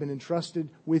grace, have been entrusted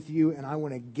with you, and I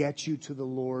want to get you to the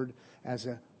Lord as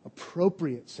an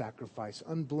appropriate sacrifice,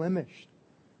 unblemished.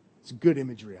 It's good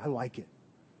imagery. I like it.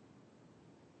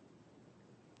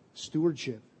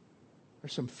 Stewardship.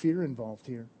 There's some fear involved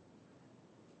here.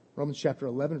 Romans chapter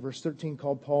 11, verse 13,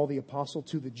 called Paul the apostle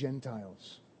to the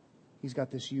Gentiles. He's got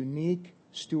this unique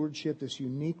stewardship, this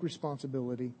unique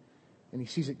responsibility, and he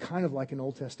sees it kind of like an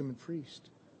Old Testament priest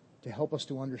to help us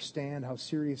to understand how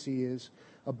serious he is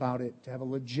about it. To have a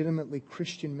legitimately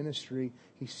Christian ministry,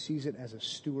 he sees it as a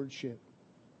stewardship.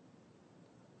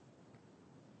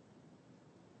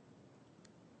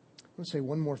 want to say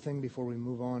one more thing before we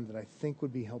move on that I think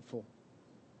would be helpful.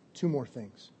 Two more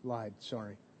things.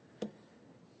 Sorry.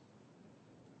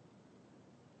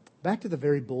 Back to the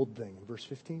very bold thing in verse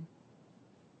 15.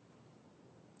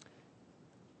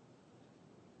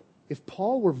 If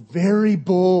Paul were very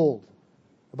bold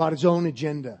about his own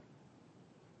agenda,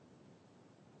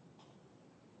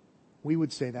 we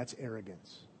would say that's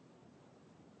arrogance.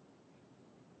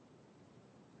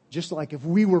 Just like if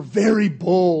we were very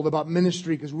bold about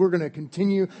ministry because we're going to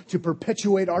continue to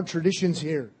perpetuate our traditions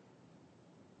here.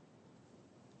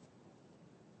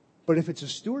 But if it's a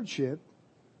stewardship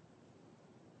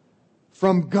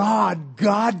from God,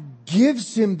 God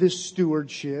gives him this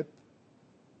stewardship,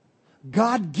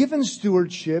 God-given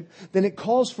stewardship, then it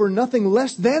calls for nothing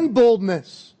less than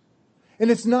boldness. And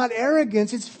it's not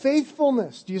arrogance, it's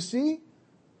faithfulness. Do you see?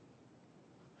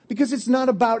 Because it's not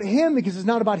about him, because it's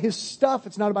not about his stuff,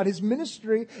 it's not about his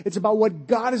ministry, it's about what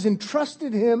God has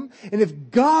entrusted him. And if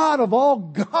God of all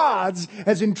gods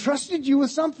has entrusted you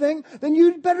with something, then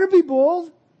you'd better be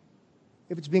bold.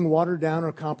 If it's being watered down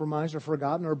or compromised or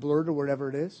forgotten or blurred or whatever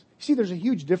it is. See, there's a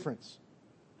huge difference.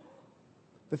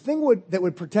 The thing that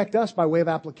would protect us by way of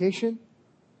application,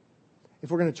 if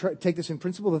we're going to take this in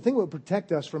principle, the thing that would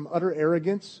protect us from utter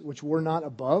arrogance, which we're not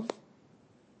above,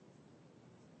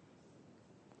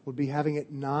 would be having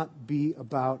it not be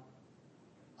about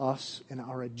us and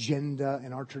our agenda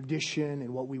and our tradition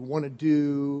and what we want to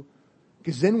do.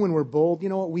 Because then when we're bold, you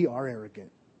know what? We are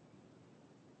arrogant.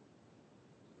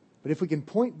 But if we can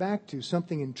point back to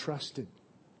something entrusted,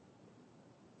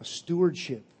 a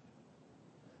stewardship,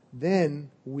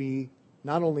 then we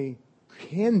not only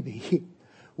can be,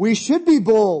 we should be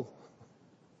bold.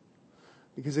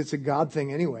 Because it's a God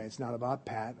thing anyway. It's not about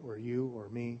Pat or you or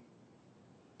me.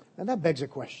 And that begs a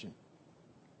question.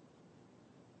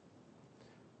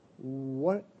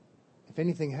 What, if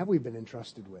anything, have we been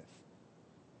entrusted with?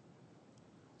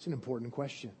 It's an important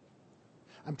question.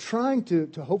 I'm trying to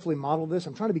hopefully model this.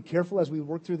 I'm trying to be careful as we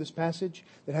work through this passage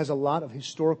that has a lot of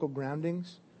historical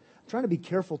groundings. I'm trying to be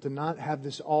careful to not have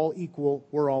this all equal,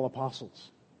 we're all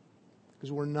apostles.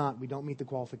 Because we're not. We don't meet the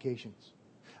qualifications.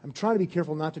 I'm trying to be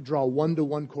careful not to draw a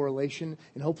one-to-one correlation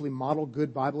and hopefully model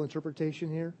good Bible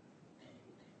interpretation here.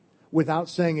 Without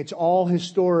saying it's all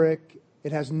historic,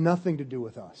 it has nothing to do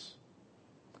with us.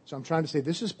 So I'm trying to say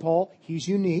this is Paul, he's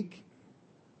unique,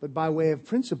 but by way of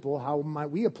principle, how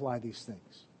might we apply these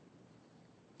things?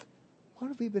 What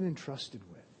have we been entrusted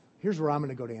with? Here's where I'm going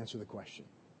to go to answer the question.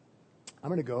 I'm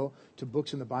going to go to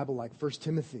books in the Bible like 1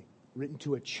 Timothy, written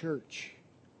to a church,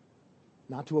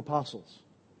 not to apostles.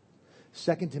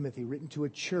 2 Timothy, written to a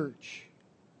church,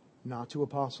 not to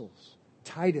apostles.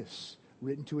 Titus,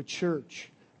 written to a church,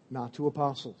 not to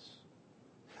apostles.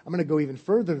 I'm going to go even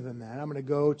further than that. I'm going to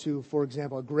go to, for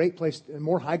example, a great place,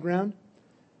 more high ground,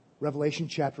 Revelation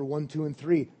chapter 1, 2, and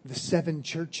 3, the 7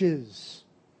 churches.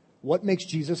 What makes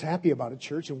Jesus happy about a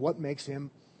church and what makes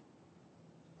him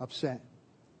upset?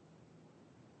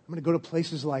 I'm going to go to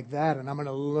places like that and I'm going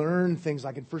to learn things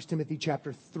like in 1 Timothy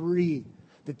chapter 3,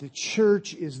 that the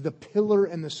church is the pillar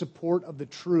and the support of the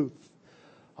truth.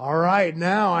 All right,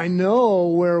 now I know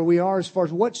where we are as far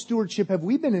as what stewardship have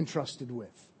we been entrusted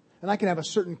with. And I can have a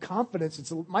certain confidence.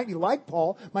 It might be like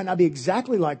Paul, might not be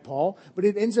exactly like Paul, but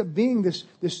it ends up being this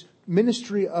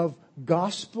ministry of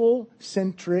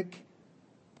gospel-centric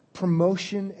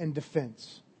promotion and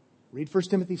defense. Read 1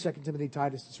 Timothy, 2 Timothy,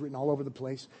 Titus. It's written all over the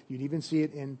place. You'd even see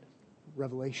it in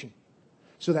Revelation.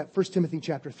 So that 1 Timothy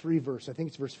chapter 3 verse, I think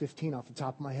it's verse 15 off the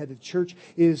top of my head, the church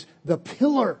is the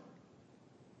pillar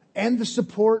and the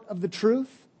support of the truth.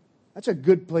 That's a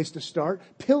good place to start.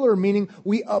 Pillar meaning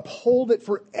we uphold it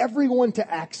for everyone to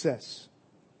access.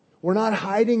 We're not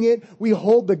hiding it. We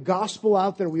hold the gospel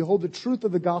out there. We hold the truth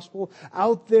of the gospel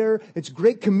out there. It's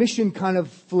Great Commission kind of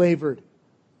flavored.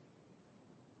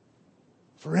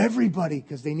 For everybody,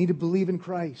 because they need to believe in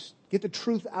Christ. Get the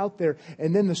truth out there.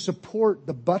 And then the support,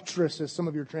 the buttress, as some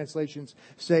of your translations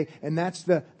say. And that's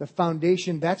the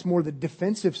foundation. That's more the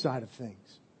defensive side of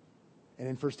things. And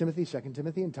in 1 Timothy, 2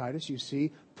 Timothy, and Titus, you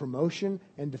see promotion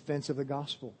and defense of the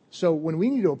gospel. So when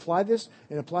we need to apply this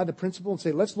and apply the principle and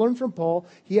say, let's learn from Paul.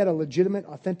 He had a legitimate,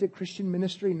 authentic Christian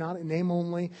ministry, not a name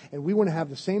only. And we want to have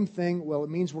the same thing. Well,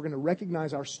 it means we're going to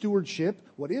recognize our stewardship.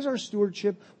 What is our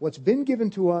stewardship? What's been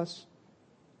given to us?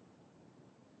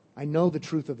 I know the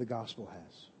truth of the gospel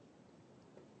has.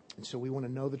 And so we want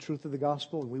to know the truth of the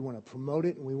gospel, and we want to promote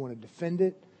it, and we want to defend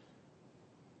it.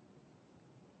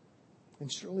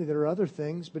 And certainly there are other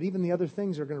things, but even the other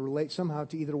things are going to relate somehow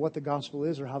to either what the gospel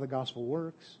is or how the gospel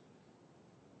works.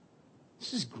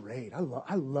 This is great.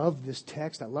 I love this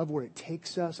text. I love where it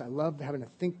takes us. I love having to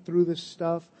think through this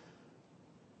stuff.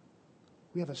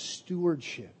 We have a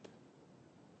stewardship.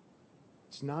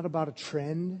 It's not about a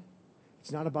trend.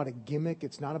 It's not about a gimmick.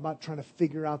 It's not about trying to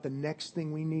figure out the next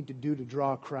thing we need to do to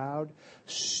draw a crowd.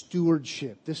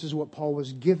 Stewardship. This is what Paul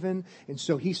was given. And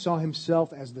so he saw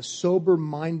himself as the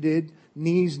sober-minded,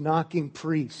 knees-knocking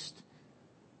priest.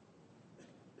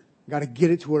 Got to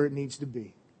get it to where it needs to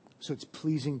be. So it's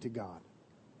pleasing to God.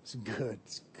 It's good.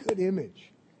 It's a good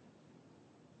image.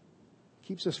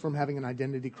 Keeps us from having an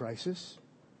identity crisis.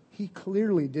 He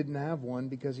clearly didn't have one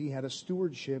because he had a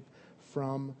stewardship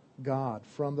from God,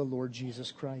 from the Lord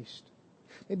Jesus Christ.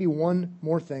 Maybe one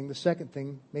more thing. The second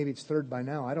thing, maybe it's third by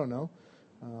now. I don't know.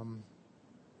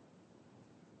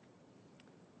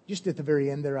 Just at the very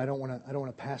end there, I don't want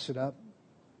to pass it up.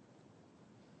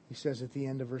 He says at the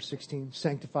end of verse 16,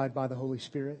 sanctified by the Holy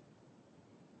Spirit.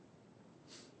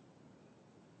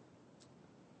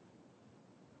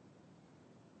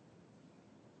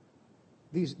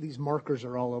 These markers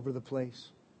are all over the place.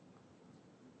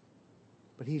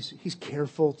 But he's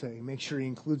careful to make sure he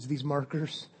includes these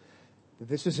markers. That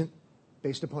this isn't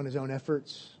based upon his own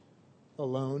efforts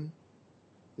alone.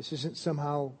 This isn't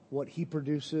somehow what he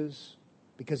produces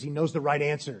because he knows the right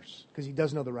answers. Because he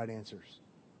does know the right answers.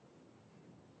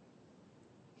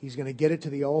 He's going to get it to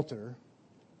the altar,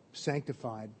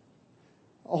 sanctified,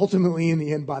 ultimately in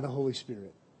the end by the Holy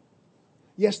Spirit.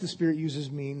 Yes, the Spirit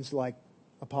uses means like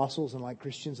apostles and like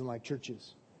Christians and like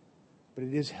churches. But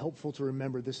it is helpful to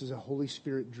remember this is a Holy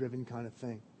Spirit-driven kind of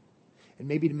thing. And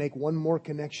maybe to make one more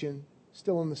connection,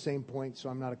 still on the same point, so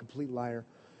I'm not a complete liar.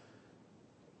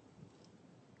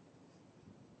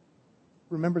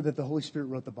 Remember that the Holy Spirit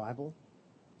wrote the Bible.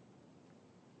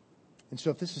 And so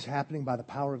if this is happening by the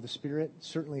power of the Spirit,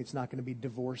 certainly it's not going to be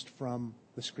divorced from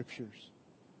the Scriptures.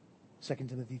 2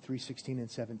 Timothy 3:16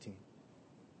 and 17.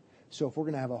 So if we're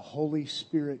going to have a Holy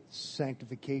Spirit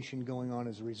sanctification going on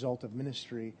as a result of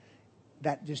ministry,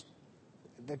 that just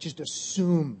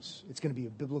assumes it's going to be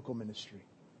a biblical ministry.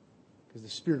 Because the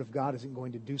Spirit of God isn't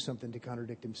going to do something to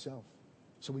contradict himself.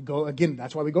 So we go, again,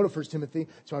 that's why we go to 1 Timothy.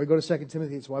 That's why we go to 2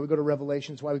 Timothy. It's why we go to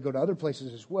Revelation. It's why we go to other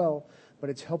places as well. But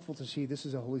it's helpful to see this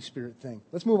is a Holy Spirit thing.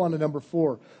 Let's move on to number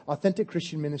 4. Authentic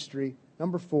Christian ministry.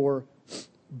 Number 4,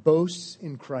 boasts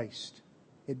in Christ.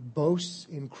 It boasts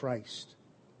in Christ.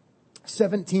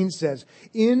 17 says,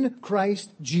 in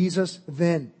Christ Jesus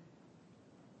then,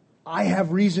 I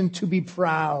have reason to be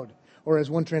proud. Or as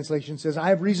one translation says, I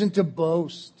have reason to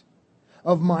boast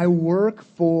of my work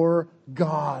for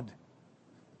God.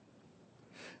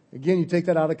 Again, you take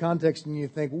that out of context and you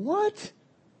think, what?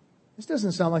 This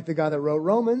doesn't sound like the guy that wrote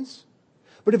Romans.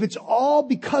 But if it's all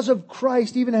because of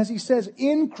Christ, even as he says,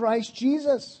 in Christ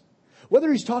Jesus, whether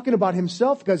he's talking about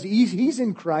himself because he's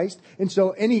in Christ, and so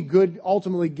any good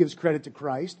ultimately gives credit to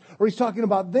Christ, or he's talking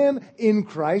about them in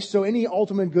Christ, so any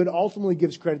ultimate good ultimately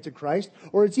gives credit to Christ,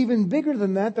 or it's even bigger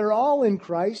than that, they're all in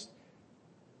Christ,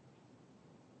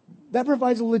 that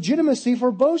provides a legitimacy for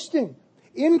boasting.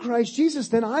 In Christ Jesus,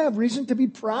 then I have reason to be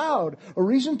proud, a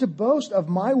reason to boast of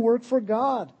my work for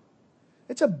God.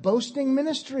 It's a boasting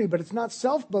ministry, but it's not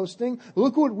self-boasting.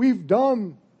 Look what we've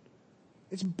done.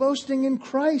 It's boasting in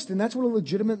Christ, and that's what a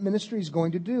legitimate ministry is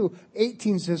going to do.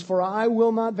 18 says, for I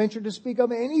will not venture to speak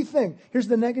of anything. Here's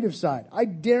the negative side. I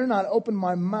dare not open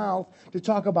my mouth to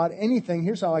talk about anything.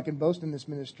 Here's how I can boast in this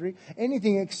ministry.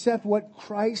 Anything except what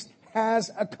Christ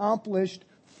has accomplished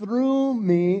through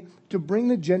me to bring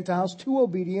the Gentiles to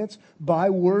obedience by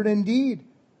word and deed,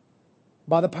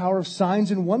 by the power of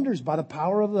signs and wonders, by the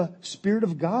power of the Spirit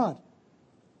of God.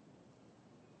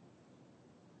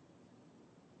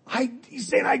 He's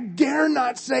saying, I dare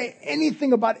not say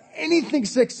anything about anything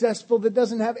successful that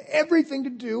doesn't have everything to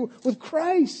do with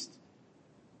Christ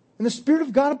and the Spirit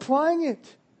of God applying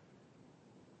it.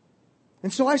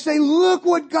 And so I say, look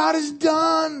what God has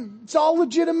done. It's all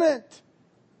legitimate,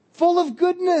 full of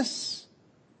goodness,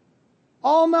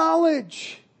 all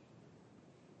knowledge.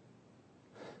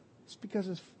 It's because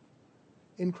it's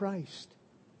in Christ.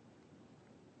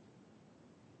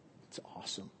 It's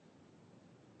awesome.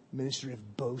 Ministry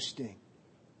of boasting.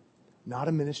 Not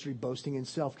a ministry boasting in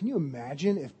self. Can you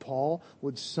imagine if Paul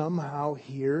would somehow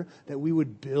hear that we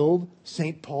would build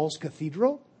St. Paul's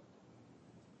Cathedral?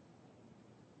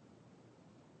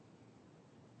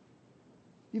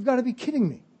 You've got to be kidding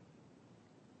me.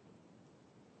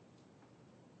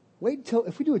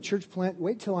 If we do a church plant,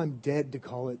 wait till I'm dead to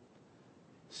call it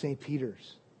St.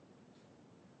 Peter's.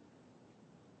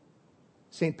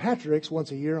 St. Patrick's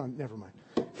once a year on, never mind.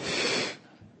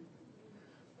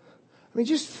 I mean,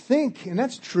 just think, and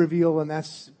that's trivial and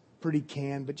that's pretty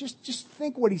canned, but just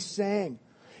think what he's saying.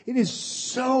 It is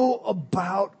so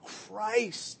about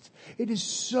Christ. It is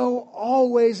so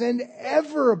always and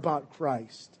ever about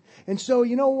Christ. And so,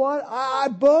 you know what? I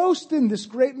boast in this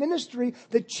great ministry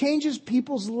that changes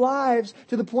people's lives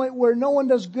to the point where no one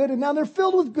does good and now they're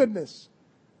filled with goodness.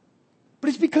 But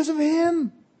it's because of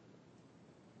Him.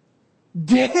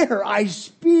 Dare I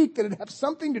speak that it have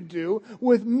something to do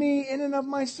with me in and of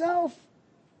myself.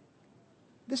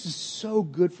 This is so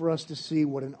good for us to see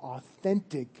what an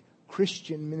authentic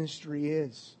Christian ministry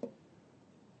is.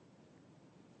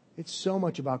 It's so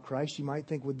much about Christ. You might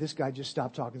think, would this guy just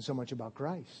stop talking so much about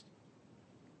Christ?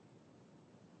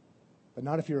 But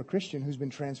not if you're a Christian who's been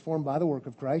transformed by the work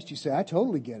of Christ. You say, I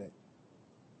totally get it.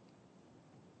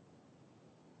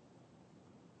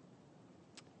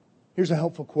 Here's a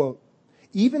helpful quote.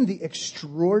 This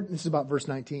is about verse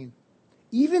 19.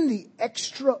 Even the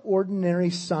extraordinary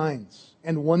signs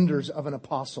and wonders of an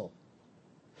apostle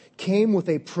came with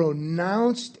a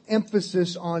pronounced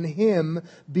emphasis on him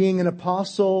being an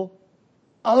apostle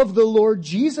of the Lord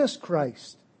Jesus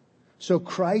Christ. So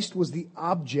Christ was the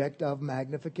object of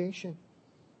magnification.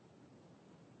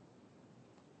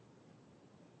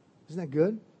 Isn't that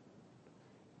good?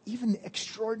 Even the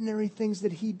extraordinary things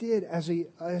that he did as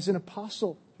an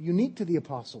apostle, unique to the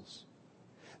apostles,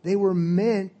 they were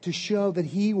meant to show that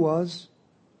he was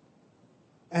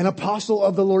an apostle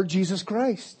of the Lord Jesus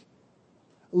Christ.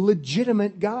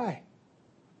 Legitimate guy.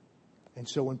 And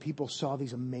so when people saw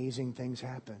these amazing things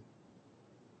happen,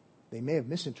 they may have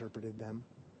misinterpreted them,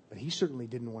 but he certainly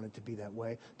didn't want it to be that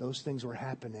way. Those things were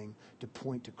happening to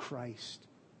point to Christ.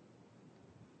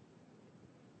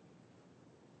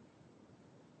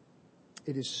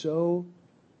 It is so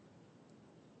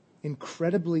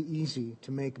incredibly easy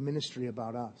to make ministry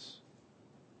about us.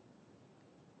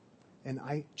 And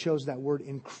I chose that word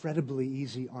incredibly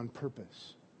easy on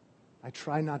purpose. I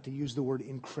try not to use the word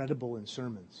incredible in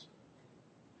sermons.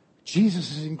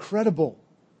 Jesus is incredible.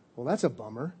 Well, that's a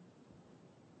bummer.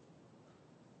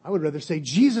 I would rather say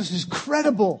Jesus is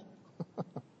credible.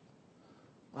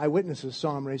 Eyewitnesses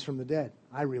saw him raised from the dead.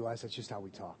 I realize that's just how we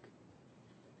talk.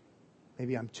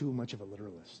 Maybe I'm too much of a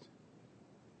literalist.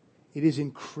 It is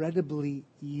incredibly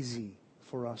easy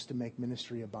for us to make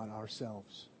ministry about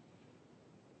ourselves.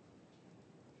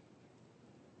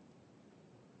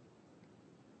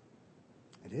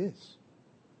 It is.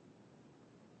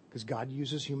 Because God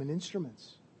uses human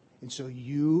instruments. And so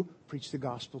you preach the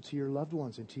gospel to your loved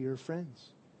ones and to your friends.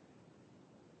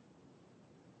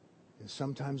 And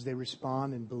sometimes they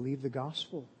respond and believe the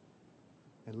gospel.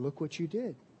 And look what you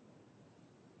did.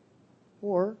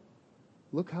 Or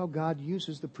look how God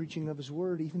uses the preaching of His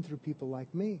word even through people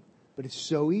like me. But it's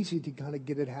so easy to kind of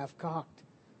get it half-cocked.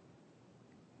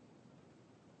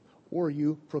 Or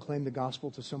you proclaim the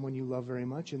gospel to someone you love very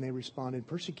much and they respond and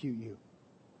persecute you.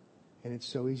 And it's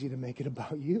so easy to make it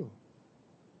about you.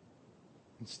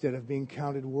 Instead of being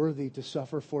counted worthy to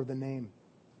suffer for the name.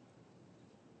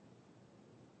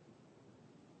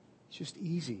 It's just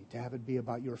easy to have it be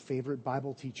about your favorite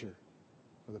Bible teacher.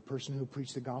 Or the person who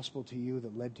preached the gospel to you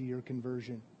that led to your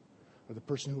conversion. Or the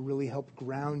person who really helped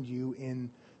ground you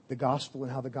in the gospel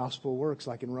and how the gospel works,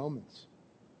 like in Romans.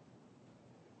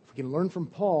 If we can learn from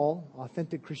Paul,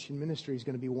 authentic Christian ministry is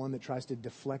going to be one that tries to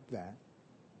deflect that.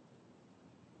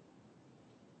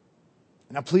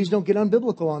 Now, please don't get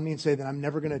unbiblical on me and say that I'm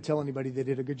never going to tell anybody they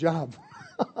did a good job.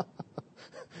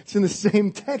 It's in the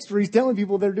same text where he's telling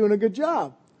people they're doing a good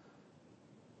job.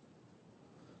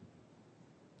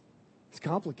 It's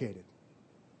complicated.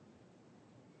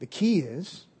 The key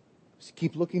is to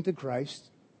keep looking to Christ,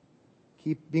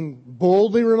 keep being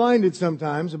boldly reminded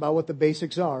sometimes about what the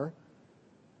basics are,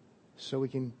 so we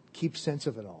can keep sense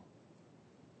of it all.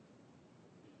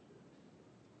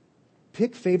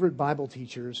 Pick favorite Bible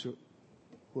teachers who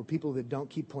are people that don't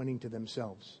keep pointing to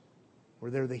themselves,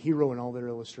 where they're the hero in all their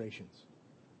illustrations.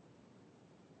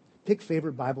 Pick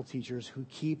favorite Bible teachers who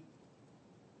keep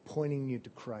pointing you to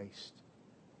Christ.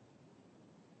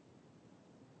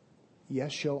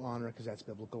 Yes, show honor because that's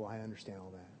biblical. I understand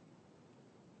all that.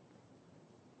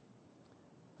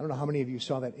 I don't know how many of you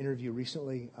saw that interview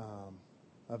recently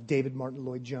of David Martin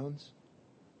Lloyd-Jones.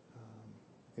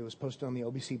 It was posted on the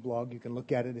OBC blog. You can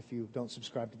look at it if you don't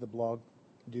subscribe to the blog.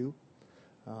 Do.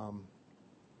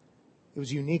 It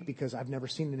was unique because I've never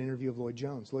seen an interview of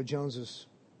Lloyd-Jones. Lloyd-Jones is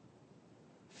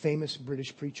a famous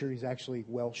British preacher. He's actually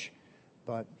Welsh,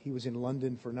 but he was in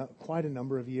London for quite a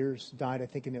number of years. Died, I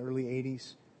think, in the early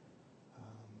 80s.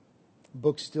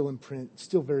 Books still in print,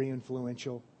 still very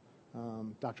influential.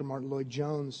 Dr. Martin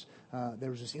Lloyd-Jones,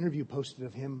 there was this interview posted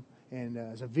of him and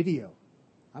as a video.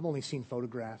 I've only seen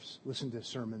photographs, listened to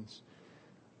sermons.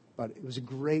 But it was a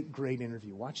great, great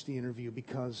interview. Watch the interview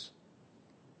because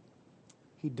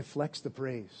he deflects the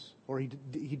praise, or he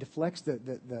deflects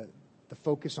the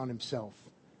focus on himself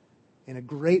in a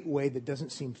great way that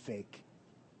doesn't seem fake.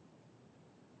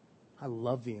 I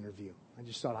love the interview. I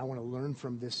just thought, I want to learn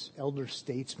from this elder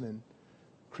statesman,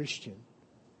 Christian,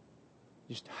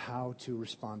 just how to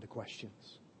respond to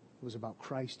questions. It was about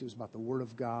Christ. It was about the Word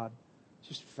of God. It's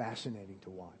just fascinating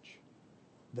to watch.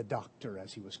 The doctor,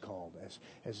 as he was called,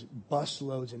 as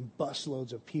busloads and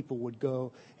busloads of people would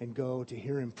go to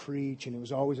hear him preach, and it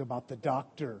was always about the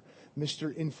doctor,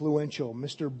 Mr. Influential,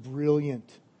 Mr.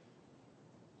 Brilliant.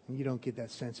 And you don't get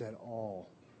that sense at all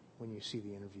when you see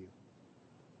the interview.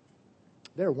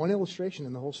 There, one illustration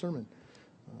in the whole sermon.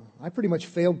 I pretty much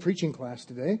failed preaching class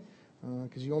today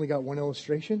because you only got one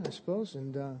illustration, I suppose,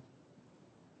 and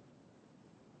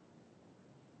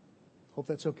hope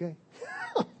that's okay.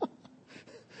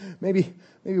 Maybe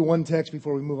one text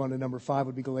before we move on to number 5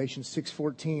 would be Galatians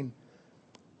 6:14.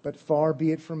 But far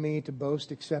be it from me to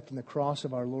boast except in the cross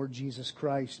of our Lord Jesus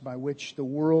Christ, by which the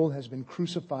world has been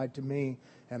crucified to me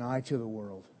and I to the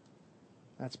world.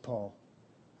 That's Paul.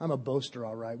 I'm a boaster,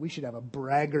 all right. We should have a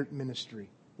braggart ministry.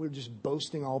 We're just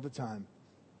boasting all the time.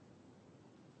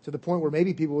 To the point where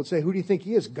maybe people would say, who do you think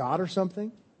he is, God or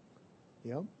something?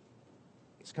 Yep.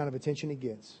 It's kind of attention he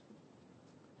gets.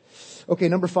 Okay,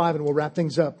 number 5, and we'll wrap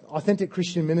things up. Authentic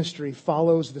Christian ministry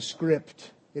follows the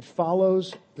script. It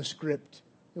follows the script.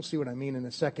 You'll see what I mean in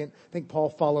a second. I think Paul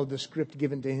followed the script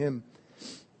given to him.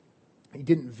 He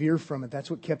didn't veer from it. That's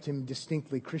what kept him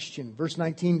distinctly Christian. Verse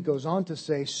 19 goes on to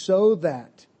say, so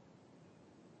that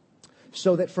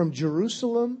from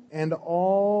Jerusalem and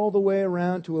all the way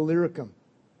around to Illyricum,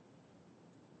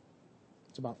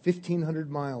 it's about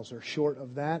 1,500 miles or short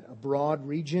of that, a broad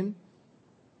region.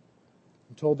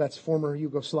 I'm told that's former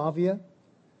Yugoslavia.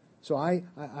 So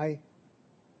I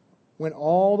went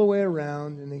all the way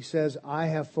around, and he says, I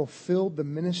have fulfilled the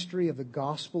ministry of the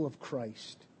gospel of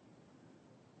Christ.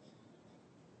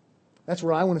 That's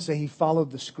where I want to say he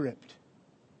followed the script.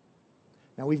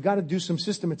 Now, we've got to do some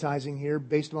systematizing here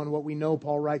based on what we know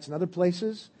Paul writes in other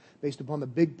places, based upon the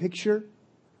big picture.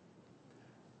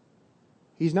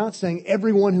 He's not saying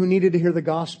everyone who needed to hear the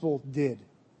gospel did.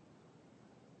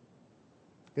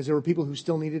 Because there were people who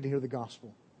still needed to hear the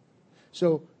gospel.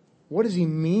 So, what does he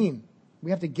mean?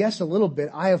 We have to guess a little bit.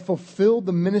 I have fulfilled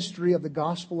the ministry of the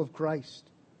gospel of Christ.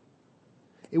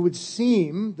 It would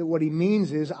seem that what he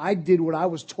means is, I did what I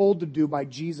was told to do by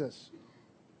Jesus.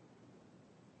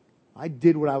 I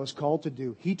did what I was called to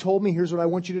do. He told me, here's what I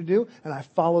want you to do, and I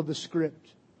followed the script.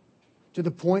 To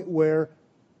the point where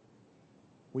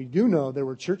we do know there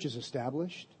were churches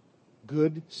established,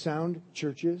 good, sound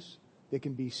churches that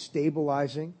can be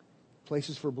stabilizing,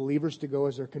 places for believers to go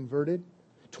as they're converted.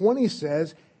 20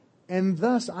 says, and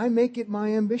thus I make it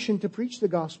my ambition to preach the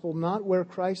gospel, not where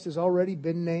Christ has already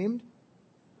been named,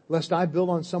 lest I build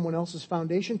on someone else's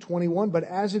foundation. 21, but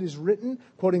as it is written,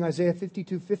 quoting Isaiah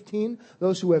 52:15,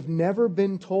 those who have never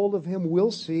been told of him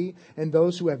will see, and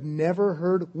those who have never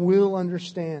heard will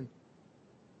understand.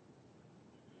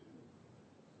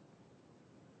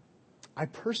 I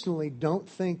personally don't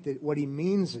think that what he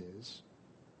means is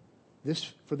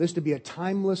for this to be a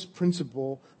timeless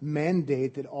principle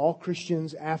mandate that all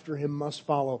Christians after him must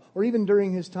follow, or even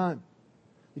during his time.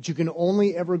 That you can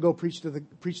only ever go preach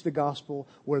the gospel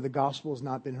where the gospel has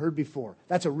not been heard before.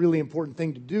 That's a really important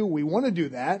thing to do. We want to do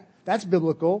that. That's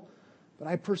biblical. But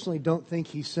I personally don't think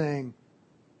he's saying,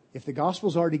 if the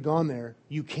gospel's already gone there,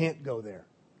 you can't go there.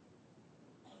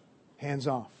 Hands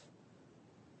off.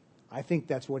 I think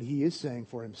that's what he is saying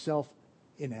for himself,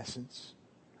 in essence.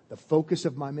 The focus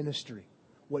of my ministry,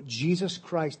 what Jesus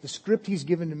Christ, the script he's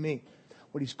given to me,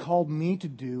 what he's called me to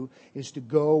do is to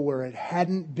go where it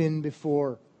hadn't been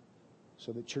before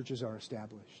so that churches are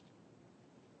established.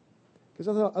 Because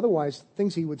otherwise,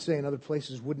 things he would say in other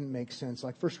places wouldn't make sense.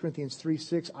 Like 1 Corinthians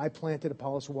 3:6, I planted,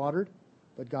 Apollos watered,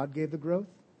 but God gave the growth.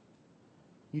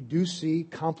 You do see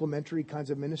complementary kinds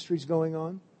of ministries going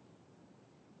on.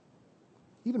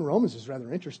 Even Romans is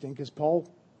rather interesting because Paul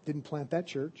didn't plant that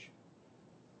church,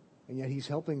 and yet he's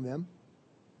helping them.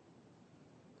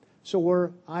 So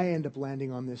where I end up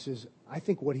landing on this is, I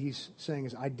think what he's saying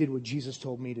is, I did what Jesus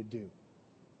told me to do.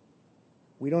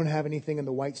 We don't have anything in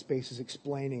the white spaces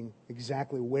explaining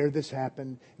exactly where this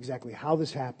happened, exactly how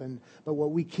this happened, but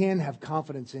what we can have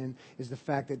confidence in is the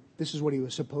fact that this is what he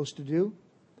was supposed to do,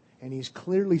 and he's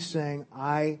clearly saying,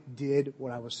 I did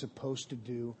what I was supposed to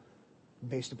do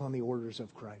based upon the orders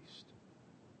of Christ.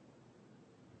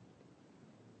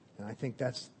 And I think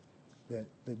that's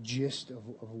the gist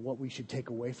of what we should take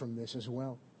away from this as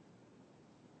well.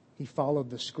 He followed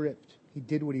the script. He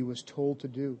did what he was told to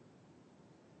do.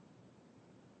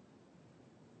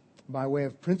 By way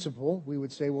of principle, we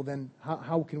would say, well then,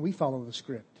 how can we follow the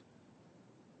script?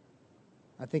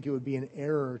 I think it would be an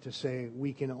error to say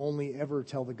we can only ever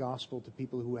tell the gospel to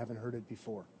people who haven't heard it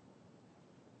before.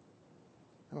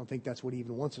 I don't think that's what he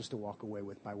even wants us to walk away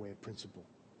with by way of principle.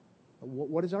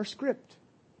 What is our script?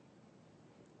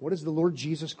 What has the Lord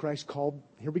Jesus Christ called,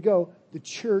 here we go, the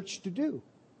church to do?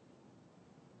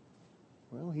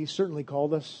 Well, he certainly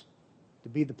called us to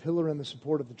be the pillar and the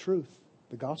support of the truth,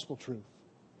 the gospel truth.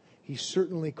 He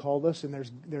certainly called us, and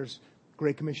there's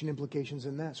Great Commission implications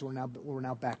in that. So we're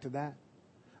now back to that.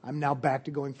 I'm now back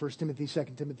to going 1 Timothy, 2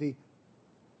 Timothy.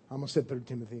 I almost said 3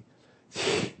 Timothy.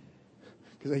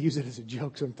 Because I use it as a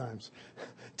joke sometimes.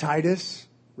 Titus,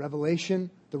 Revelation,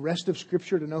 the rest of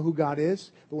Scripture to know who God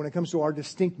is. But when it comes to our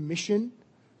distinct mission,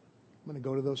 I'm going to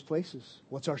go to those places.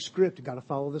 What's our script? You've got to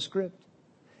follow the script.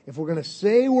 If we're going to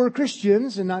say we're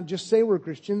Christians and not just say we're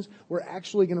Christians, we're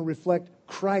actually going to reflect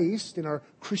Christ in our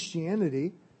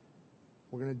Christianity.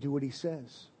 We're going to do what He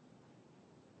says.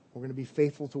 We're going to be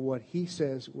faithful to what He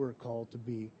says we're called to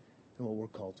be and what we're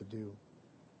called to do.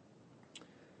 I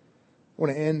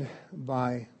want to end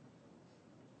by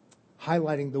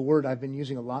highlighting the word I've been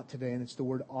using a lot today, and it's the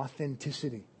word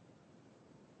authenticity.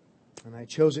 And I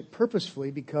chose it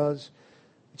purposefully because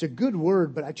it's a good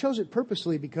word, but I chose it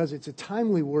purposely because it's a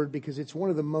timely word, because it's one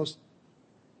of the most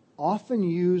often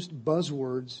used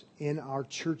buzzwords in our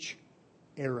church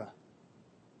era.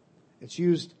 It's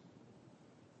used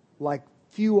like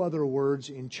few other words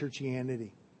in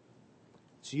churchianity.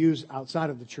 It's used outside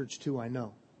of the church too, I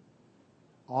know.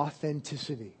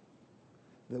 Authenticity.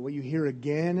 That what you hear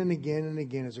again and again and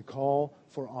again is a call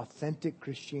for authentic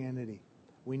Christianity.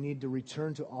 We need to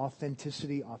return to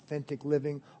authenticity, authentic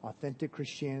living, authentic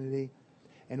Christianity.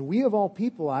 And we of all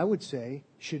people, I would say,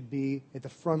 should be at the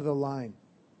front of the line.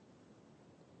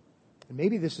 And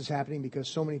maybe this is happening because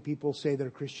so many people say they're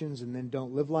Christians and then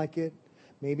don't live like it.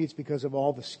 Maybe it's because of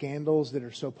all the scandals that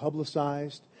are so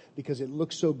publicized, because it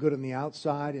looks so good on the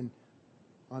outside and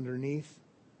underneath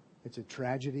it's a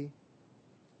tragedy.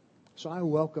 So I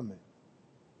welcome it.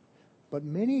 But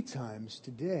many times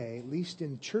today, at least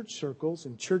in church circles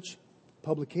and church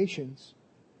publications,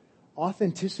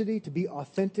 authenticity, to be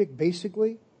authentic,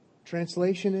 basically,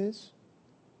 translation is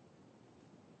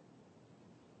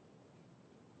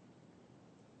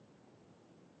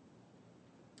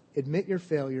admit your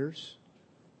failures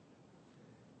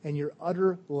and your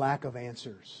utter lack of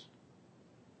answers.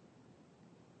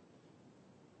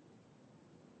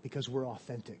 Because we're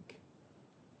authentic.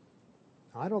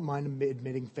 I don't mind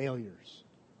admitting failures.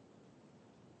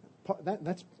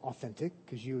 That's authentic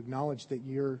because you acknowledge that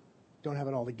you don't have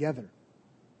it all together.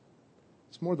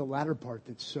 It's more the latter part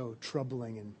that's so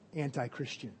troubling and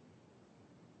anti-Christian.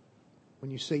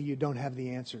 When you say you don't have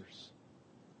the answers.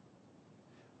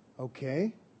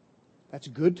 Okay, that's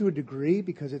good to a degree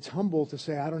because it's humble to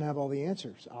say I don't have all the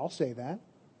answers. I'll say that.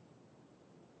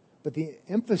 But the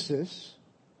emphasis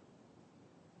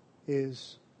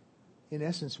is, in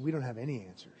essence, we don't have any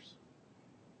answers.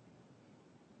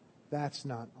 That's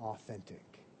not authentic.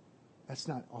 That's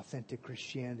not authentic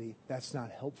Christianity. That's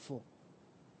not helpful.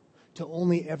 To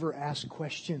only ever ask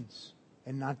questions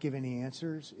and not give any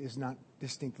answers is not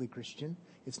distinctly Christian.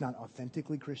 It's not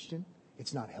authentically Christian.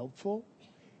 It's not helpful.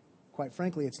 Quite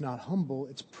frankly, it's not humble.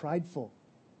 It's prideful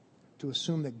to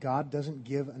assume that God doesn't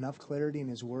give enough clarity in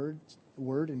His word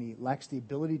and He lacks the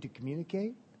ability to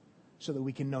communicate so that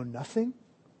we can know nothing.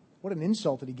 What an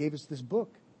insult that He gave us this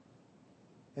book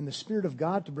and the Spirit of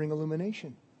God to bring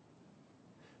illumination.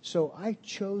 So I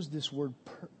chose this word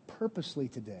purposely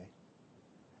today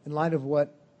in light of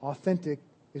what authentic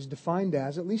is defined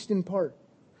as, at least in part.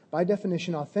 By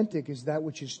definition, authentic is that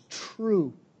which is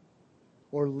true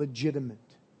or legitimate.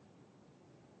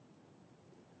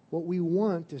 What we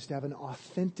want is to have an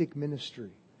authentic ministry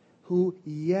who,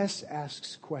 yes,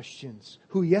 asks questions,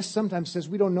 who, yes, sometimes says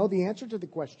we don't know the answer to the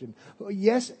question, who,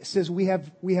 yes, says we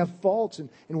have faults and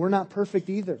we're not perfect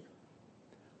either.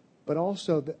 But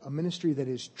also a ministry that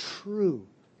is true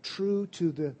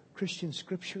to the Christian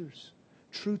Scriptures,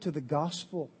 true to the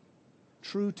gospel,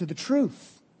 true to the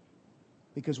truth,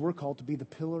 because we're called to be the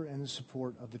pillar and the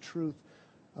support of the truth.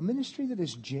 A ministry that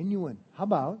is genuine. How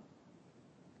about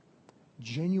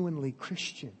genuinely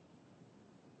Christian?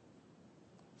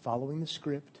 Following the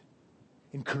script,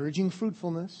 encouraging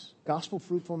fruitfulness, gospel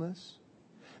fruitfulness,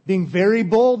 being very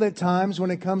bold at times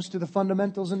when it comes to the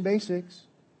fundamentals and basics,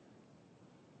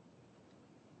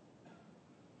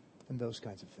 and those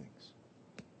kinds of things.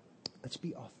 Let's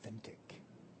be authentic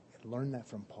and learn that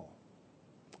from Paul.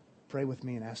 Pray with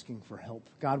me in asking for help.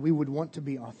 God, we would want to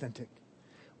be authentic.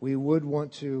 We would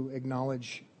want to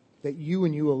acknowledge that you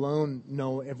and you alone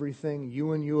know everything.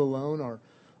 You and you alone are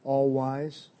all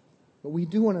wise. But we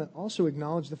do want to also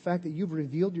acknowledge the fact that you've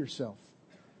revealed yourself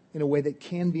in a way that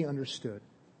can be understood.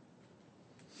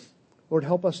 Lord,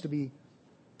 help us to be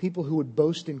people who would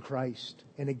boast in Christ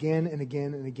and again and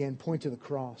again and again point to the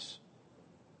cross.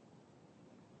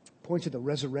 Point to the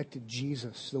resurrected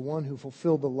Jesus, the one who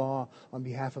fulfilled the law on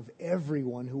behalf of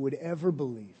everyone who would ever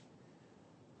believe.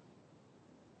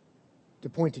 To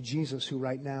point to Jesus, who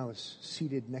right now is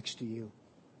seated next to you,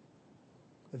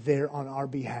 there on our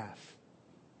behalf.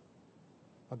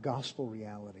 A gospel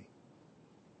reality.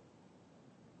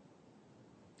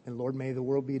 And Lord, may the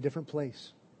world be a different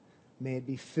place. May it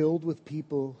be filled with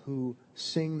people who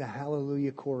sing the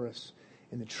Hallelujah chorus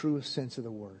in the truest sense of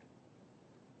the word,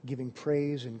 giving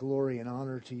praise and glory and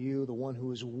honor to you, the one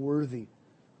who is worthy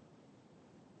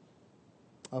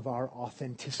of our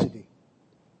authenticity.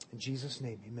 In Jesus'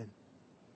 name, amen.